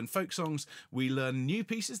also learn folk songs, we learn new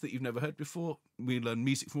pieces that you've never heard before, we learn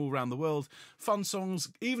music from all around the world, fun songs,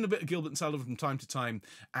 even a bit of Gilbert and Sullivan from time to time,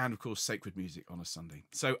 and of course sacred music on a Sunday.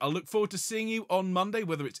 So I'll look forward to seeing you on Monday,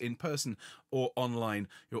 whether it's in person or online.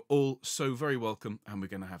 You're all so very welcome, and we're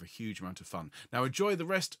going to have a huge amount of fun. Now enjoy the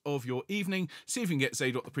rest of your evening. See if you can get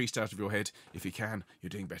Zadok the Priest out of your head. If you can, you're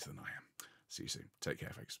doing better than I am. See you soon. Take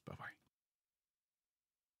care, folks. Bye-bye.